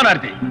 கமான்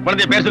ஆர்த்தி,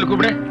 குழந்தைய பேர் சொல்லி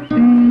கூப்பிடு.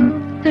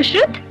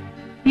 Sushrut,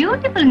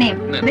 beautiful name,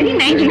 very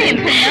nice name,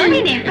 lovely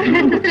name.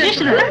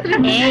 Sushrut,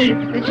 ஏய்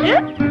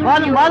சுஷ்ருத்,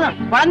 போதும் போதும்,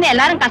 குழந்தை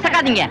எல்லாரும்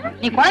கசக்காதீங்க.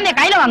 நீ குழந்தைய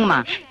கையில வாங்குமா.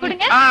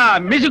 கொடுங்க.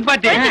 மியூசிக்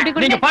பார்ட்டி,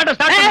 நீங்க பாட்ட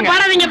ஸ்டார்ட் பண்ணுங்க.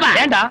 பாடாதீங்கப்பா.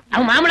 ஏண்டா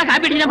அவங்க மாமலை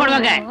காப்பி அடிச்சு தான்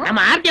போடுவாங்க.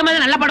 நம்ம ஆர்த்தி அம்மா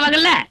நல்லா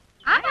பாடுவாங்கல்ல.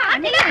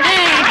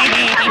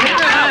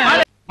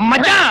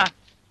 மச்சான்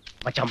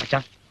மச்சான்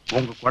மச்சான்,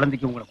 உங்க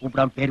குழந்தைக்கு உங்களை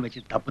கூப்பிடாம பேர் வச்சு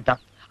தப்பு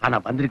தான். ஆனா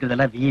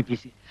வந்திருக்கிறதெல்லாம்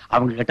விஐபிசி.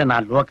 அவங்க கிட்ட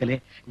நான் லோக்கலு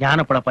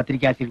ஞானப்பட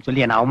பத்திரிகை ஆசிரியர்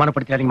சொல்லி என்ன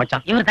அவமானப்படுத்தாதீங்க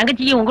மச்சான். இவர்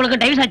தங்கச்சிக்கு உங்களுக்கு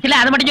டைவர்ஸ் ஆச்சுல,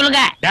 அதை மட்டும்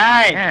சொல்லுங்க.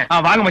 டேய்,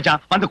 வாங்க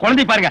மச்சான், வந்து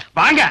குழந்தை பாருங்க.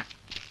 வாங்க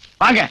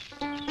வாங்க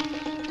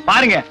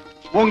பாருங்க,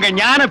 உங்க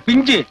ஞான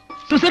பிஞ்சு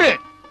சுசுரு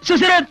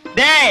சுசுரு.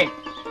 டேய்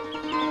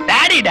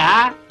டாடிடா,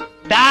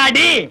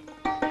 டாடி.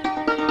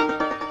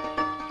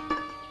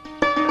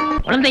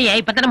 குழந்தைய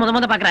இப்பதான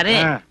முத பாக்குறாரு.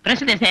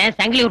 பிரசிடன்ட்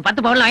சங்கிலி ஒரு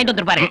 10 பவுன் வாங்கிட்டு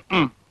வந்திருப்பாரு.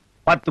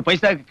 10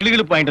 பைசாக்கு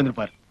கிளிகிளிப்பு வாங்கிட்டு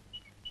வந்திருப்பாரு.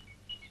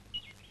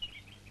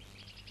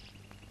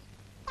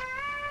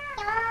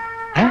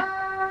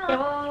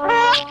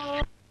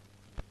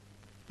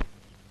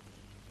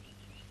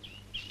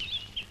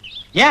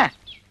 ஏன்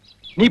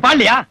நீ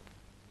பாடலையா?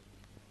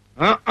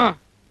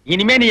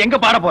 இனிமே நீ எங்க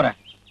பாட போற?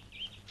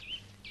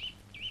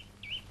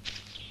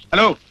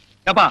 ஹலோ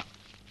ஏப்பா,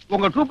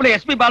 உங்க ட்ரூப்ல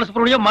எஸ்பி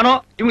பாலசுப்ரமணியம், மனோ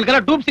இவங்களுக்கு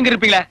எல்லாம் டூப் சிங்கர்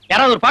இருப்பீங்களா?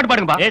 யாராவது ஒரு பாட்டு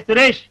பாடுங்கப்பா. ஏ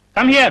சுரேஷ்,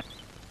 கம் ஹியர்.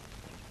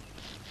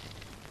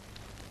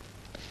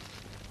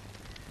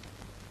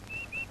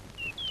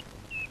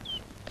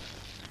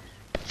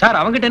 சார்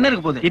அவங்கிட்ட என்ன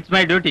இருக்கு போகுது? It's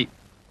my duty.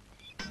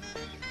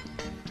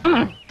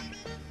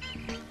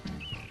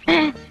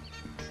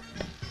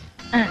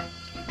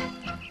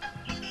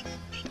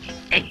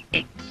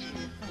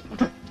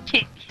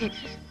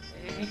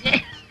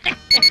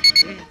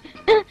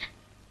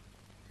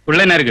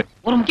 உள்ள என்ன இருக்கு?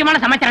 ஒரு முக்கியமான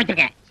சமாச்சாரம்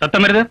வச்சிருக்கேன்.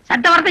 சத்தம் வருது.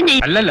 சத்த வரத்தம்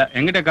செய். அல்ல,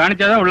 எங்கிட்ட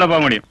காணிச்சாதான் உள்ள போக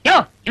முடியும். யோ,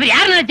 இவர்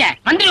யாரு நினைச்ச?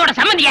 மந்திரியோட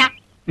சம்மந்தியா?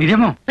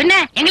 நிஜமோ? பின்ன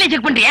எங்களே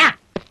செக் பண்றியா?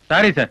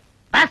 Sorry sir.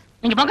 பாஸ்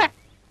நீங்க போங்க.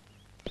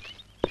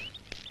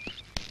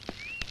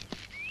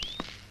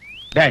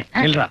 டேய்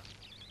நில்றா,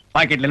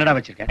 பாக்கெட்ல என்னடா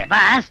வச்சிருக்க?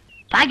 பாஸ்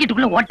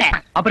பாக்கெட்டுக்குள்ள ஓட்ட.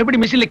 அப்புறம்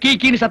எப்படி மிஷின்ல கீ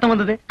கீன்னு சத்தம்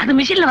வந்தது? அது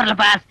மிஷின்ல வரல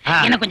பாஸ்,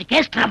 எனக்கு கொஞ்சம்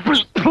கேஸ்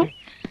ட்ரபிள்.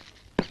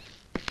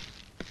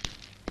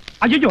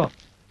 ஐயோ,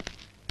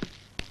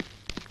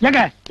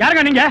 ஏங்க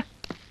யாருங்க நீங்க?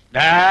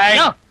 டேய்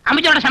யோ,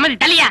 அமைச்சரோட சம்மதி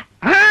தள்ளியா?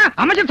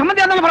 அமைச்சர்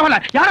சம்மந்தியா இருந்தாலும் பரவாயில்ல,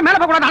 யாரும் மேல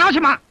போக கூடாது,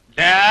 அனாவசியமா.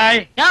 டேய்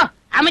யோ,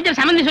 அமைச்சர்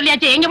சம்மதி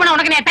சொல்லியாச்சு, எங்க போனா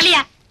உனக்கு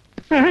தள்ளியா?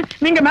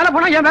 நீங்க மேல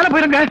போனா என் மேல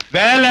போயிருங்க.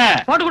 வேலை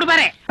போட்டு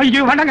கொடுப்பாரு.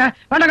 ஐயோ வேண்டாங்க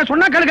வேண்டாங்க,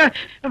 சொன்னா கேளுங்க.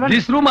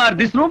 This room R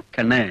this room.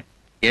 கண்ணு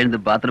எழுந்து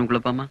பாத்ரூம்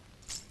குள்ளப்பாமா.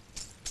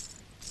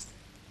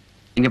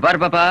 இங்க பாரு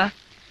பாப்பா,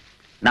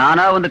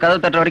 நானா வந்து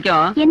கதவு தட்டுற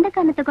வரைக்கும் எந்த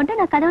காரணத்தை கொண்டு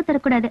நான் கதவு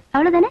தரக்கூடாது,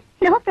 அவ்வளவுதானே?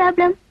 No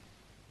problem.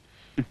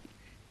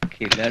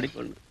 கில்லாடி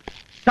பொண்ணு.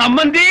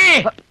 சம்மந்தி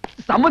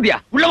சம்மதியா?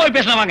 உள்ள போய்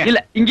பேசலாம் வாங்க. இல்ல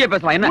இங்கே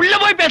பேசலாம். என்ன உள்ள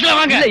போய் பேசலாம்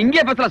வாங்க. இல்ல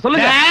இங்கே பேசலாம்,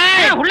 சொல்லுங்க.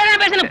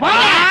 உள்ளதான் பேசணும்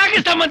போங்க. வாங்க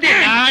சம்மந்தி,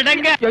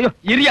 அடங்க. ஐயோ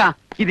இரியா,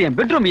 இது என்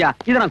பெட்ரூம்யா.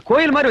 இத நான்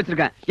கோயில் மாதிரி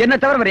வச்சிருக்கேன். என்ன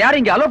தவிர வேற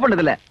யாரும் இங்க அலோ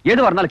பண்ணது இல்ல.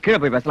 எதுவா இருந்தாலும் கீழே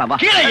போய் பேசலாம் வா.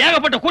 கீழே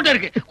ஏகப்பட்ட கூட்டம்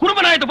இருக்கு.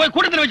 குடும்ப நாயத்தை போய்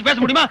கூட்டத்துல வச்சு பேச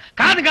முடியுமா?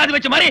 காது காது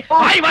வச்ச மாதிரி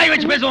வாய் வாய்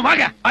வச்சு பேசுவோம்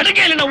வாங்க.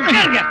 அடங்க இல்ல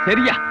உட்காருங்க.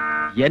 சரியா,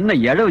 என்ன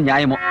எழவு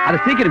நியாயமோ அதை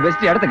சீக்கிரம்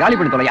பெஸ்ட் இடத்த காலி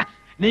பண்ணி தொலையா.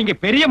 நீங்க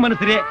பெரிய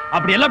மனுஷரு,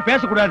 அப்படி எல்லாம்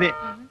பேசக்கூடாது.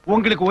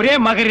 உங்களுக்கு ஒரே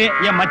மகரு,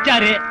 என்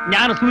மச்சாரு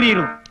ஞான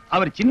சூரியரும்.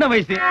 அவர் சின்ன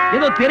வயசு,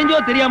 ஏதோ தெரிஞ்சோ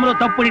தெரியாமலோ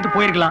தப்பு பண்ணிட்டு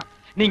போயிருக்கலாம்.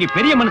 நீங்க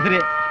பெரிய மனுஷரு,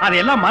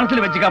 அதையெல்லாம்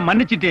மனசுல வச்சுக்க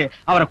மன்னிச்சுட்டு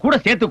அவரை கூட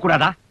சேர்த்து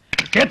கூடாதா?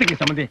 சேர்த்துங்க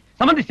சம்பந்தி,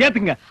 சம்பந்தி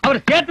சேர்த்துங்க. அவர்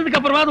சேர்த்ததுக்கு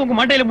அப்புறமா உங்க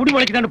மண்டையில முடி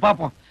முளைக்குதான்னு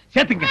பாப்போம்.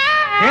 சேர்த்துங்க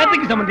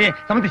சேர்த்துங்க சம்பந்தி,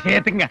 சம்பந்தி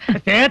சேர்த்துங்க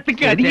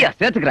சேர்த்துக்க. சரியா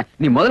சேர்த்துக்கிறேன்.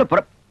 நீ முதல்ல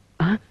புற.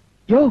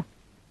 யோ,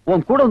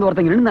 உன் கூட வந்து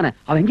ஒருத்தங்க நின்னுதானே,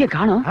 அவன் எங்கே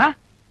காணோம்?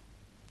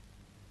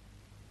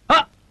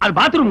 அது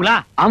பாத்ரூம்ங்களா?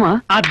 ஆமா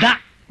அதான்.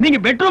 நீங்க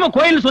பெட்ரூம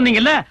கோயில்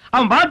சொன்னீங்கல்ல,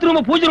 அவன்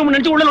பாத்ரூம பூஜை ரூம்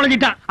நினைச்சு உள்ள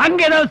நுழைஞ்சிட்டான். அங்க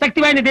ஏதாவது சக்தி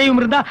வாய்ந்த தெய்வம்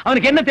இருந்தா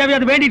அவனுக்கு என்ன தேவையோ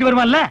அதை வேண்டிட்டு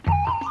வருவான்ல.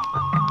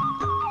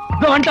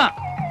 வந்துட்டான்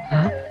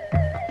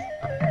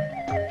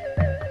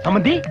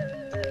சம்பந்தி.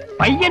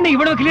 பையன்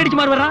இவ்வளவு கிளியடிச்சு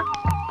மாதிரி வர்றான்.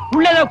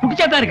 உள்ள ஏதாவது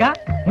குடிச்சாத்தான் இருக்கா?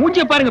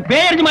 மூஞ்சிய பாருங்க,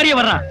 பேயறிஞ்சு மாதிரியே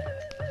வர்றான்.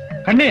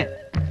 கண்ணு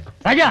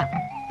ராஜா,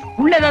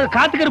 உள்ள ஏதாவது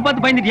காத்துக்கரு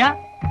பார்த்து பயந்துட்டியா?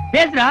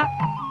 பேசுறா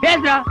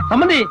பேசுறா.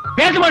 சம்பந்தி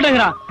பேச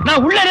மாட்டேங்கிறா.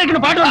 நான் உள்ள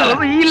இருக்குன்னு பாட்டு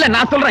வந்தா இல்ல,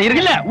 நான் சொல்றேன்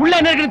இல்ல. உள்ள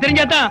என்ன இருக்குன்னு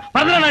தெரிஞ்சாதான்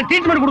பதிலா நான்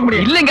ட்ரீட்மெண்ட் கொடுக்க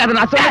முடியும். இல்லங்க, அது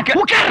நான் சொல்றேன்.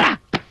 உட்கார்றா.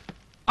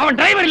 அவன்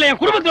டிரைவர் இல்ல,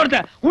 என்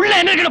குடும்பத்தோட. உள்ள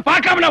என்ன இருக்குன்னு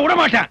பார்க்காம நான் விட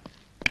மாட்டேன்.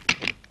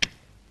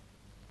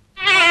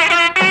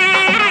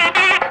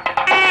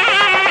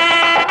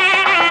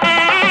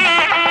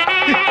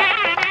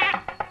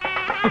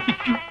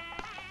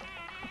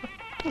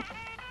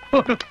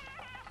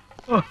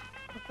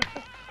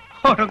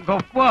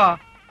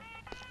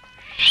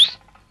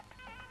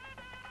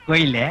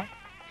 கோயில்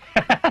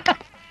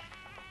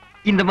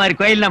இந்த மாதிரி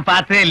கோயில் நான்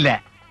பார்த்ததே இல்ல.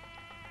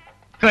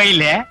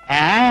 கோயில்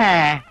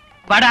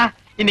வாடா,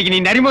 இன்னைக்கு நீ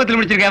நரிமுகத்தில்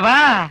முடிச்சிருக்க வா.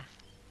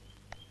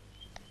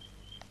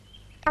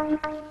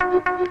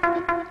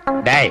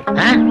 டேய்,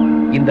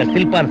 இந்த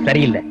சில்பான்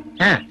சரியில்லை.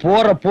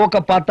 போற போக்க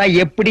பார்த்தா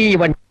எப்படி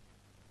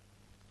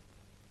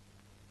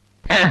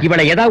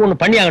இவனை ஏதாவது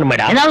ஒண்ணு பண்ணி ஆகணும்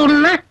மேடம். ஏதாவது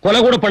ஒண்ணுன்னா கொலை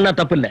கூட பண்ணா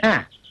தப்பு இல்ல.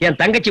 என்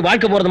தங்கச்சி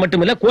வாழ்க்கை போறது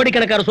மட்டும் இல்ல,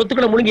 கோடிக்கணக்கான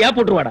சொத்துக்களை முழுங்கி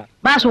போட்டுருவாடா.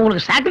 பாஸ்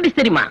உங்களுக்கு சாக்ரிஃபைஸ்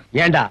தெரியுமா?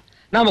 ஏண்டா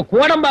நாம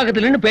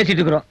கோடம்பாக்கத்துல நின்னு பேசிட்டு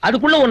இருக்கிறோம்,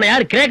 அதுக்குள்ள உன்னை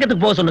யாரு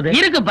கிரேக்கத்துக்கு போக சொன்னது?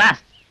 இருக்கு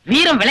பாஸ்,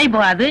 வீரம் விலை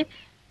போகாது,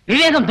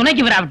 விவேகம்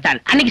துணைக்கு விராவிட்டால்.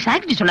 அன்னைக்கு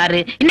சாக்ரிஃபைஸ் சொன்னாரு,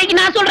 இன்னைக்கு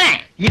நான் சொல்றேன்.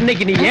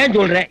 இன்னைக்கு நீ ஏன்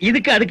சொல்ற?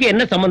 இதுக்கு அதுக்கு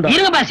என்ன சம்பந்தம்?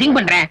 இருங்க பாஸ், சிங்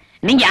பண்றேன்.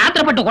 நீங்க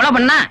ஆத்திரப்பட்டு கொலை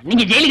பண்ணா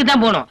நீங்க ஜெயிலுக்கு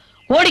தான் போகணும்.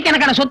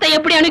 கோடிக்கணக்கான சொத்தை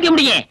எப்படி அனுப்ப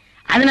முடியும்?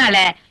 அதனால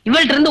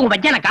இவள்கிட்ட இருந்து உங்க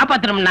பச்சனை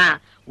காப்பாத்தணும்னா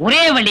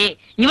ஒரே வழி,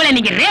 இவளை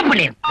நீங்க ரேப்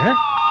பண்ணிரு.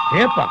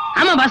 ரேப்பா?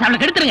 ஆமா பாஸ், அவளை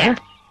கெடுத்துருங்க.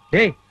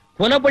 டேய்,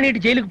 கொலை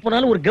பண்ணிட்டு ஜெயிலுக்கு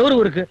போனாலும் ஒரு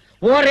கௌரவம் இருக்கு.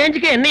 ஓ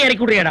ரேஞ்சுக்கு என்ன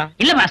இறக்கி விடுறியாடா?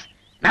 இல்ல பாஸ்,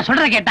 நான்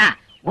சொல்றத கேட்டா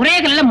ஒரே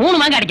கல்ல 3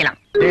 மாங்க அடிக்கலாம்.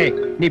 டேய்,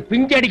 நீ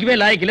பிஞ்சு அடிக்கவே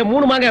லாய்க்கல,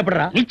 3 மாங்க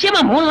எப்படிடா? நிச்சயமா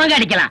 3 மாங்க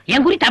அடிக்கலாம்.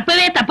 என் குறி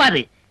தப்பவே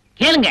தப்பாது.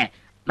 கேளுங்க,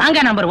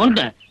 மாங்கா நம்பர்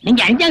 1,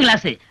 நீங்க 5ஆம்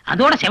கிளாஸ்,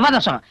 அதோட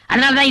செவ்வாதசம்.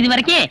 அதனாலதான் இது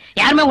வரைக்கும்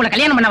யாருமே உங்களை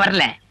கல்யாணம் பண்ண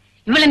வரல.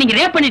 இவளை நீங்க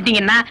ரேப்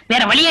பண்ணிட்டீங்கன்னா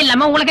வேற வழியே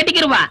இல்லாம உங்களை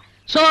கட்டிக்கிருவா.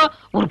 சோ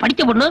ஒரு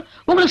படிச்ச பொண்ணு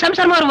உங்களுக்கு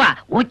சம்சாரமா வருவா.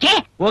 Okay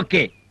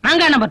okay.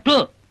 மாங்கா நம்பர் 2,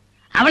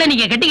 அவளை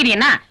நீங்க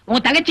கட்டிக்கிறீங்கன்னா உங்க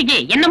தங்கச்சிக்கு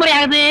என்ன முறை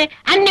ஆகுது?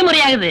 அன்னி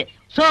முறை ஆகுது.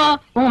 சோ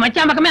உங்க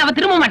மச்சான் பக்கமே அவ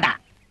திரும்ப மாட்டா.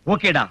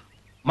 ஓகேடா.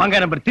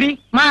 மாங்கா number 3.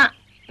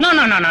 No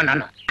no no no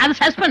no, அது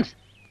சஸ்பென்ஸ்.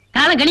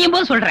 காலம் கணியும்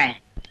போது சொல்றேன்.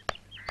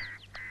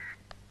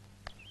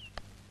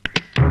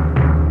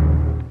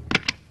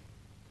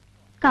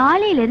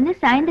 காலையில இருந்து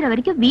சாயந்தரம்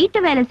வரைக்கும் வீட்டு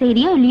வேலை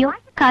செய்யறியோ இல்லையோ,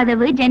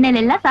 கதவு ஜன்னல்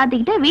எல்லாம்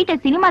சாத்திக்கிட்டு வீட்டை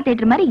சினிமா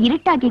தியேட்டர் மாதிரி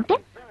இருட்டாக்கிட்டு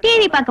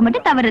டிவி பார்க்க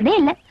மட்டும் தவறதே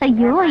இல்ல.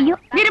 ஐயோ ஐயோ.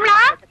 நிர்மலா,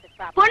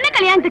 பொண்ணு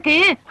கல்யாணத்துக்கு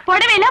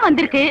புடவை எல்லாம்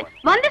வந்திருக்கு,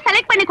 வந்து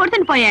செலக்ட் பண்ணி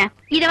கொடுத்துட்டு போயேன்.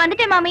 இத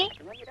வந்துட்டேன் மாமி.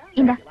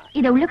 இந்த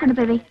இத உள்ள கொண்டு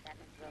போய் வை.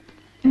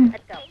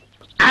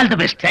 All the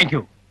best. Thank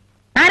you.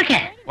 நான்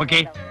இருக்கேன்.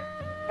 ஓகே.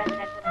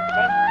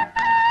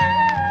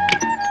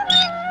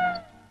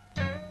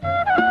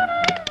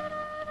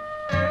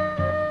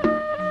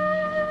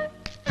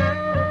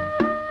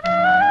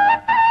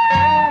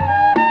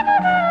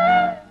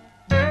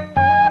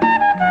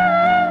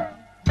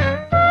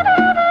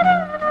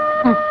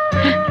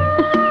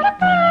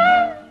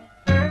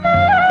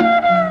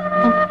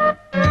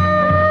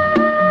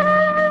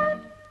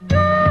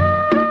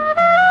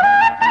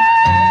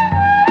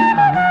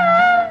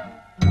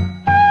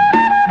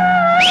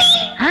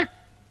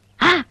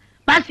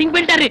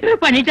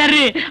 பண்ணிட்டாரு.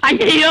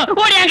 ஐயோ,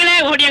 ஓடியாங்களே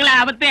ஓடியாங்களே,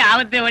 ஆபத்து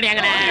ஆபத்து,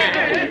 ஓடியாங்களே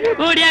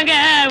ஓடியாங்க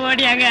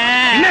ஓடியாங்க.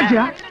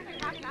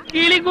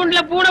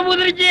 கிளிக்குண்டுல பூனை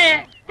பூந்துருச்சு,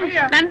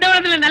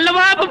 நந்தவனத்துல நல்ல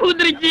பாப்ப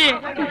பூந்துருச்சு.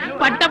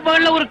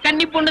 பட்டப்பகல்ல ஒரு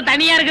கன்னி பொண்ணு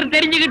தனியா இருக்கிறது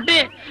தெரிஞ்சுக்கிட்டு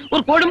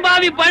ஒரு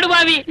கொடும்பாவி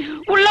படுபாவி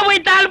உள்ள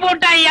போய் தாள்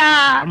போட்டாயா.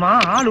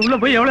 ஆள் உள்ள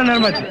போய் எவ்வளவு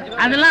நேரமாச்சு?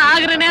 அதெல்லாம்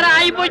ஆகுற நேரம்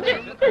ஆகி போச்சு.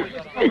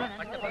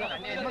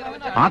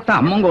 பார்த்தா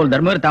அம்மங்கோல்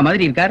தர்மவர்த்தா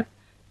மாதிரி இருக்கார்.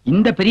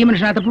 இந்த பெரிய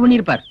மனுஷனா தப்பு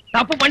பண்ணிருப்பார்.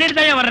 தப்பு பண்ணிட்டு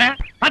தான் வர்றேன்.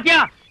 பாத்தியா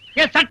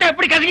என் சட்டை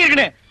எப்படி கசங்கி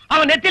இருக்குன்னு?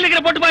 அவன் நெத்தில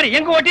இருக்கிற போட்டு பாரு,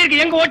 எங்க ஒட்டி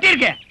இருக்கு, எங்க ஒட்டி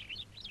இருக்கு.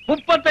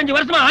 35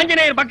 வருஷமா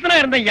ஆஞ்சநேயர் பக்தனா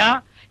இருந்தையா.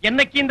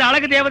 என்னைக்கு இந்த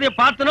அழகு தேவதையை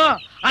பார்த்தனோ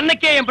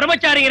அன்னைக்கே என்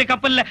பிரம்மச்சாரிங்கிற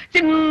கப்பல்ல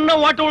சின்ன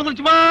ஓட்ட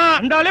விழுந்துச்சுமா.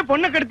 அந்தாலே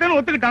பொண்ணை கெடுத்தேன்னு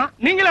ஒத்துக்கிட்டான்.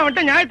 நீங்களும்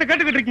அவன்கிட்ட நியாயத்தை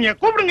கேட்டுக்கிட்டு இருக்கீங்க.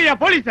 கூப்பிடுங்கய்யா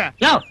போலீஸ.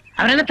 யோ,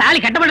 அவர் என்ன தாலி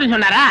கட்டப்பட்டு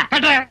சொன்னாரா?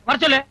 கட்டுறேன், வர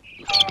சொல்லு.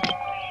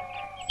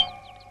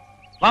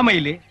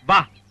 வாமையிலு வா,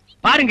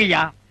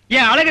 பாருங்கய்யா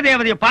என் அழகு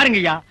தேவதையை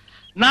பாருங்கய்யா.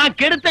 நான்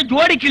கெடுத்த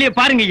ஜோடி கிளிய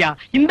பாருங்கய்யா.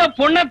 இந்த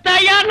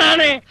பொண்ணத்தாயா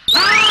நானு.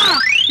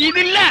 இது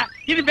இல்ல,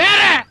 இது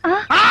வேற.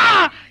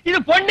 இது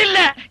பொண்ணு இல்ல,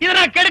 இத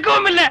நான்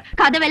கெடுக்கவும் இல்ல.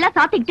 கதவெல்லாம்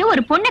சாத்திக்கிட்டு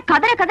ஒரு பொண்ணை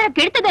கதற கதற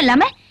கெடுத்தது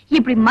இல்லாம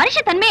இப்படி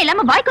மனுஷ தன்மை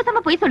இல்லாம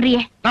வாய்க்குசமா போய்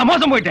சொல்றியே. நான்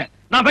மோசம் போயிட்டேன்.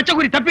 நான் வெச்ச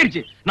குறி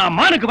தப்பிருச்சு. நான்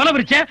மானுக்கு வலை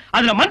விரிச்சேன்,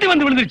 அதுல மந்தி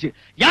வந்து விழுந்துருச்சு.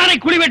 யாரை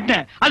குழி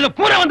வெட்டினேன், அதுல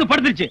பூரா வந்து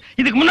படுத்துருச்சு.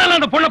 இதுக்கு முன்னால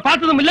அந்த பொண்ணை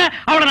பார்த்ததும் இல்ல,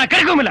 அவளை நான்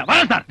கெடுக்கவும் இல்ல. வர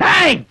சார்.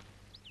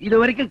 இது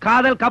வரைக்கும்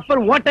காதல்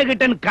கப்பல்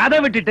ஓட்டகிட்டேன்னு கதை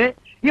விட்டுட்டு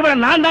இவளை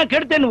நான் தான்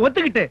கெடுத்தேன்னு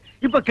ஒத்துக்கிட்டு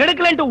இப்ப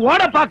கெடுக்கலன்ட்டு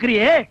ஓட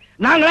பாக்குறியே.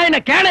 நாங்களா என்ன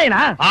கேளையனா?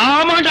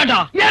 ஆமாண்டாடா.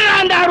 ஏன்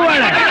அந்த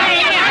அருவாளை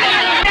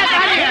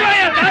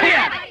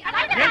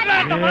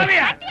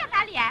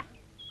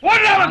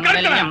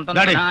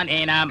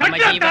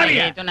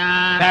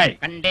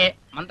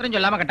மந்திரம்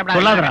சொல்லாம கட்டப்படாது.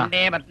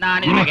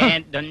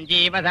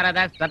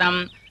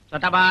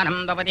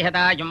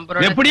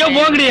 எப்படியோ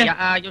போங்கடி.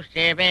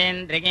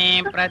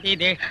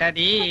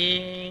 பிரதிஷ்டதி.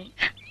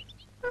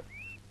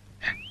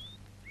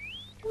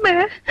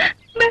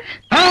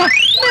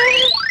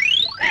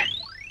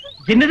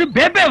 என்னது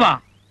பேபேவா?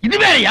 இது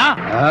வேறையா?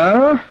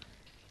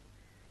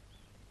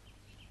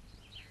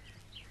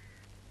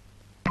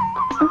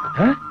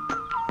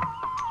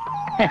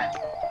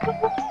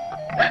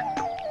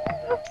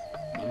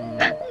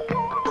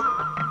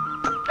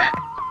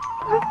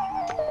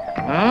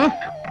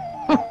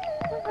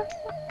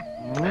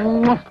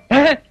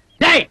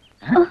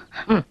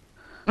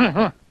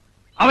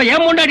 அவ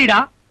ஏன் முண்டாடிடா?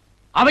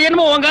 அவ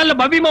என்னமோ உங்க கால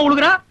பபிமா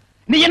உழுகுறா,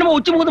 நீ என்னமோ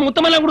உச்சி முகத்து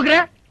முத்தமெல்லாம் கொடுக்குற.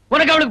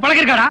 உனக்கு அவளுக்கு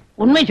பழகிருக்காடா?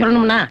 உண்மை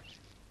சொல்லணும்னா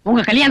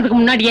உங்க கல்யாணத்துக்கு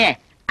முன்னாடியே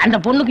அந்த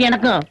பொண்ணுக்கு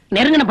எனக்கும்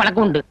நெருங்கின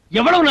பழக்கம் உண்டு.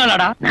 எவ்வளவு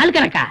நாளாடா? நாள்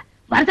கணக்கா,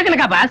 வருஷ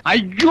கணக்கா பாஸ்?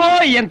 ஐயோ,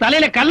 என்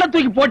தலையில கல்ல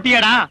தூக்கி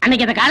போட்டியடா.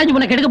 அன்னைக்கு அந்த காலேஜ்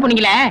பொண்ணை கெடுக்க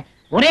போனீங்களே,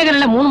 ஒரே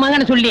கல்ல 3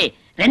 மங்கன்னு சொல்லி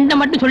 2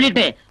 மட்டும்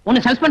சொல்லிட்டு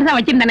ஒன்னு சஸ்பென்ஸா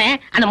வச்சிருந்தானே,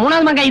 அந்த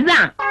 3வது மங்கா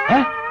இதுதான்.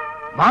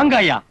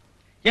 மாங்காயா?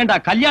 ஏண்டா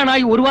கல்யாணம்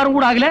ஆகி 1 வாரம்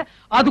கூட ஆகல,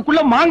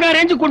 அதுக்குள்ள மாங்காய்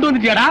ரேஞ்சு கொண்டு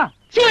வந்துட்டியாடா?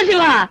 சிவா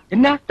சிவா,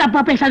 என்ன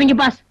தப்பா பேசாதீங்க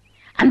பாஸ்.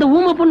 அந்த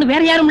ஊமை பொண்ணு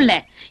வேற யாரும் இல்ல,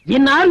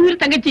 என் 4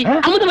 உயிர் தங்கச்சி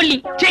அமுதவள்ளி.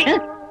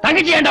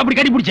 தங்கச்சி ஏண்டா அப்படி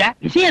கட்டி பிடிச்ச?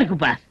 விஷயம் இருக்கு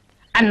பாஸ்.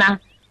 அண்ணா,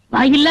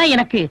 வாயில்லா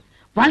எனக்கு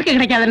வாழ்க்கை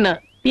கிடைக்காதுன்னு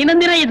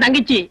தினம் என்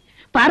தங்கச்சி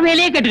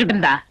பார்வையிலேயே கேட்டுக்கிட்டு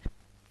இருந்தா.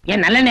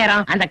 என் நல்ல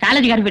நேரம் அந்த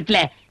காலேஜ்கார வீட்டுல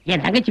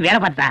என் தங்கச்சி வேலை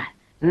பார்த்தா.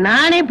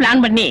 நானே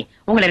பிளான் பண்ணி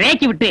உங்களை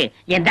ரேக்கி விட்டு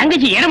என்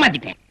தங்கச்சி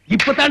ஏமாத்திட்டேன்.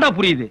 இப்பதான்டா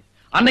புரியுது.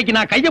 அன்னைக்கு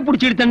நான் கைய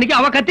புடிச்சு எடுத்த அன்னைக்கு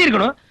அவ கத்தி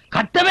இருக்கணும்.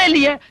 கத்தவே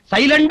இல்லையே,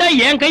 சைலண்டா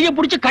என் கைய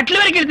புடிச்சு கட்டில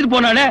வரைக்கும் எடுத்துட்டு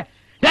போனானே.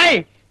 டேய்,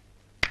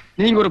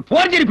 நீங்க ஒரு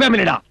போர்ஜரி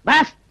ஃபேமிலிடா.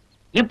 பாஸ்,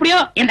 எப்படியோ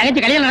என்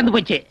தங்கச்சி கல்யாணம் நடந்து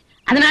போச்சு.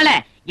 அதனால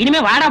இனிமே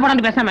வாடா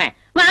போடான்னு பேசாம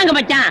வாங்க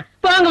மச்சான்,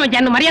 போங்க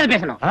மச்சான் மரியாதை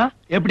பேசணும்.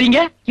 எப்படிங்க?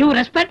 You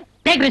respect,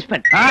 take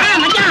respect.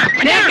 மச்சான்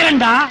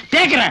கேக்குறேன்டா,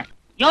 கேக்குறேன்.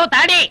 யோ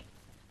தாடி,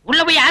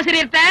 உள்ள போய்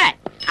ஆசிரியர்ட்ட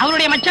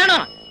அவருடைய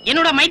மச்சானும்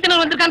என்னோட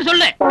மைத்தனர் வந்திருக்கான்னு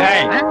சொல்லு.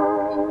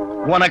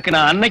 உனக்கு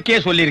நான் அன்னைக்கே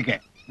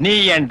சொல்லியிருக்கேன், நீ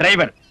என்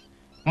டிரைவர்.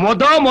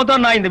 மொத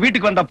நான் இந்த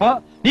வீட்டுக்கு வந்தப்போ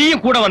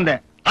நீயும் கூட வந்த.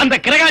 அந்த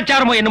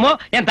கிரகாச்சாரமோ என்னமோ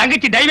என்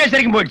தங்கச்சி டைவர்ஸ்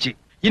வரைக்கும் போயிடுச்சு.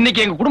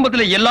 இன்னைக்கு எங்க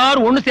குடும்பத்துல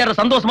எல்லாரும் ஒண்ணு சேர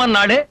சந்தோஷமான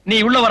நாடு. நீ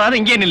உள்ள வராத,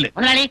 இங்கே நில்லு.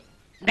 முதலாளி,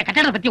 இந்த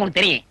கட்டடத்தை பத்தி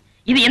உங்களுக்கு தெரியும்.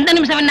 இது எந்த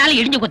நிமிஷம் வேணாலும்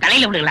இடிஞ்சு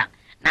தலையில விழுகலாம்.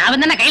 நான்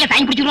வந்து கையில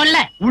தாங்கி பிடிச்சிருவோம்ல.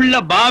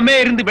 உள்ள பாமே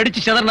இருந்து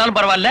வெடிச்சு செதறனாலும்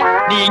பரவாயில்ல,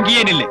 நீ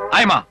இங்கேயே நில்லு.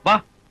 ஆயமா வா.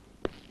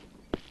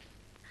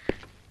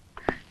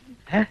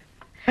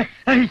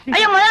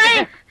 ஐயோ முதலாளி,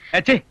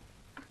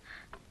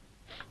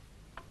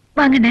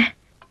 வாங்கண்ணே,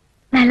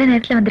 நல்ல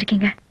நேரத்துல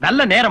வந்திருக்கீங்க.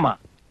 நல்ல நேரமா?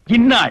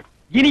 இந்நாள்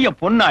இனிய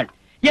பொன்னாள்,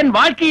 என்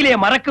வாழ்க்கையிலே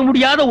மறக்க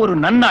முடியாத ஒரு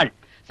நன்னாள்.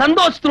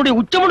 சந்தோஷத்தினுடைய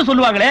உச்சம்னு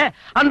சொல்லுவாங்களே,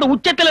 அந்த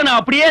உச்சத்துல நான்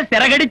அப்படியே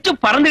சிறகடிச்சு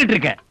பறந்துகிட்டு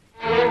இருக்கேன்.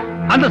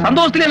 அந்த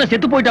சந்தோஷத்துல நான்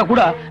செத்து போயிட்டா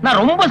கூட நான்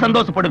ரொம்ப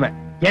சந்தோஷப்படுவேன்.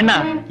 ஏன்னா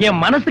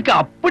என் மனசுக்கு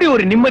அப்படி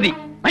ஒரு நிம்மதி.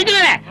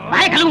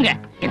 வாய கழுவுங்க.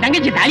 என்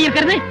தங்கச்சி தாலி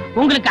இருக்கிறது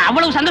உங்களுக்கு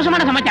அவ்வளவு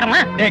சந்தோஷமான சமாச்சாரமா?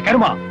 ஏய்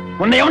கருமா,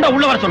 உன்னை எவன்டா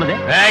உள்ள வர சொன்னது?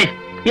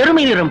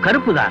 எருமை நிறம்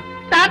கருப்புதான்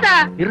தாத்தா.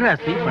 இருடா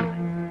ஸ்வீட் பண்றேன்.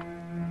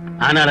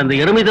 ஆனால் அந்த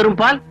எருமை தரும்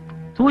பால்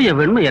தூய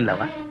வெண்மை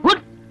அல்லவா?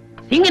 குட்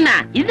சிங்கண்ணா,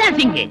 இதுதான்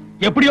சிங்கு.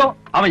 எப்படியோ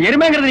அவன்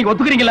எருமைங்கிறத நீங்க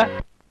ஒத்துக்கிறீங்களா?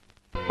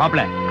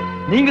 மாப்பிள,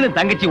 நீங்களும்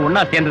தங்கச்சி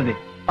ஒன்னா சேர்ந்தது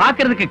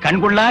பாக்குறதுக்கு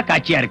கண்கொள்ளா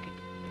காட்சியா இருக்கு.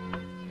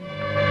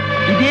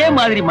 இதே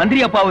மாதிரி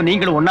மந்திரி அப்பாவும்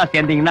நீங்களும் ஒன்னா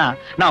சேர்ந்தீங்கன்னா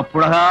நான்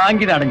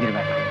புலகாங்கித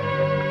அடைஞ்சிருவேன்.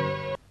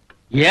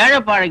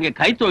 ஏழைப்பாழங்க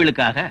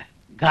கைத்தொழிலுக்காக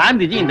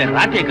காந்திஜி இந்த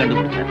ராட்டியை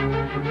கண்டுபிடிச்சார்.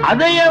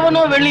 அதை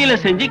எவனோ வெளியில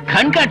செஞ்சு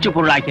கண்காட்சி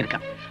பொருள்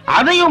ஆக்கியிருக்கான்.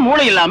 அதையும்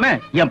மூளை இல்லாம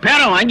என்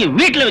பேரை வாங்கி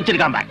வீட்டுல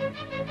வச்சிருக்கான் பாரு.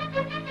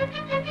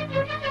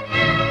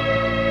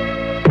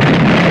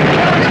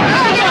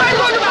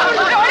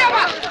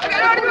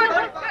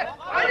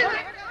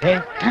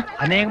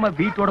 அநேகமா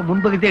வீட்டோட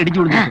முன்பகுதியே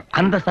இடிஞ்சு விடுது.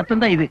 அந்த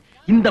சத்தம் தான் இது.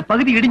 இந்த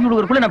பகுதி இடிஞ்சு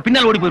விடுவதற்குள்ள நான்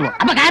பின்னால் ஓடி போயிருவோம்.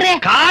 அப்ப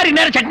காரு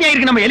நேரம் சட்னியா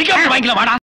இருக்கு. நம்ம ஹெலிகாப்டர் வாங்கிக்கலாம் வாடா.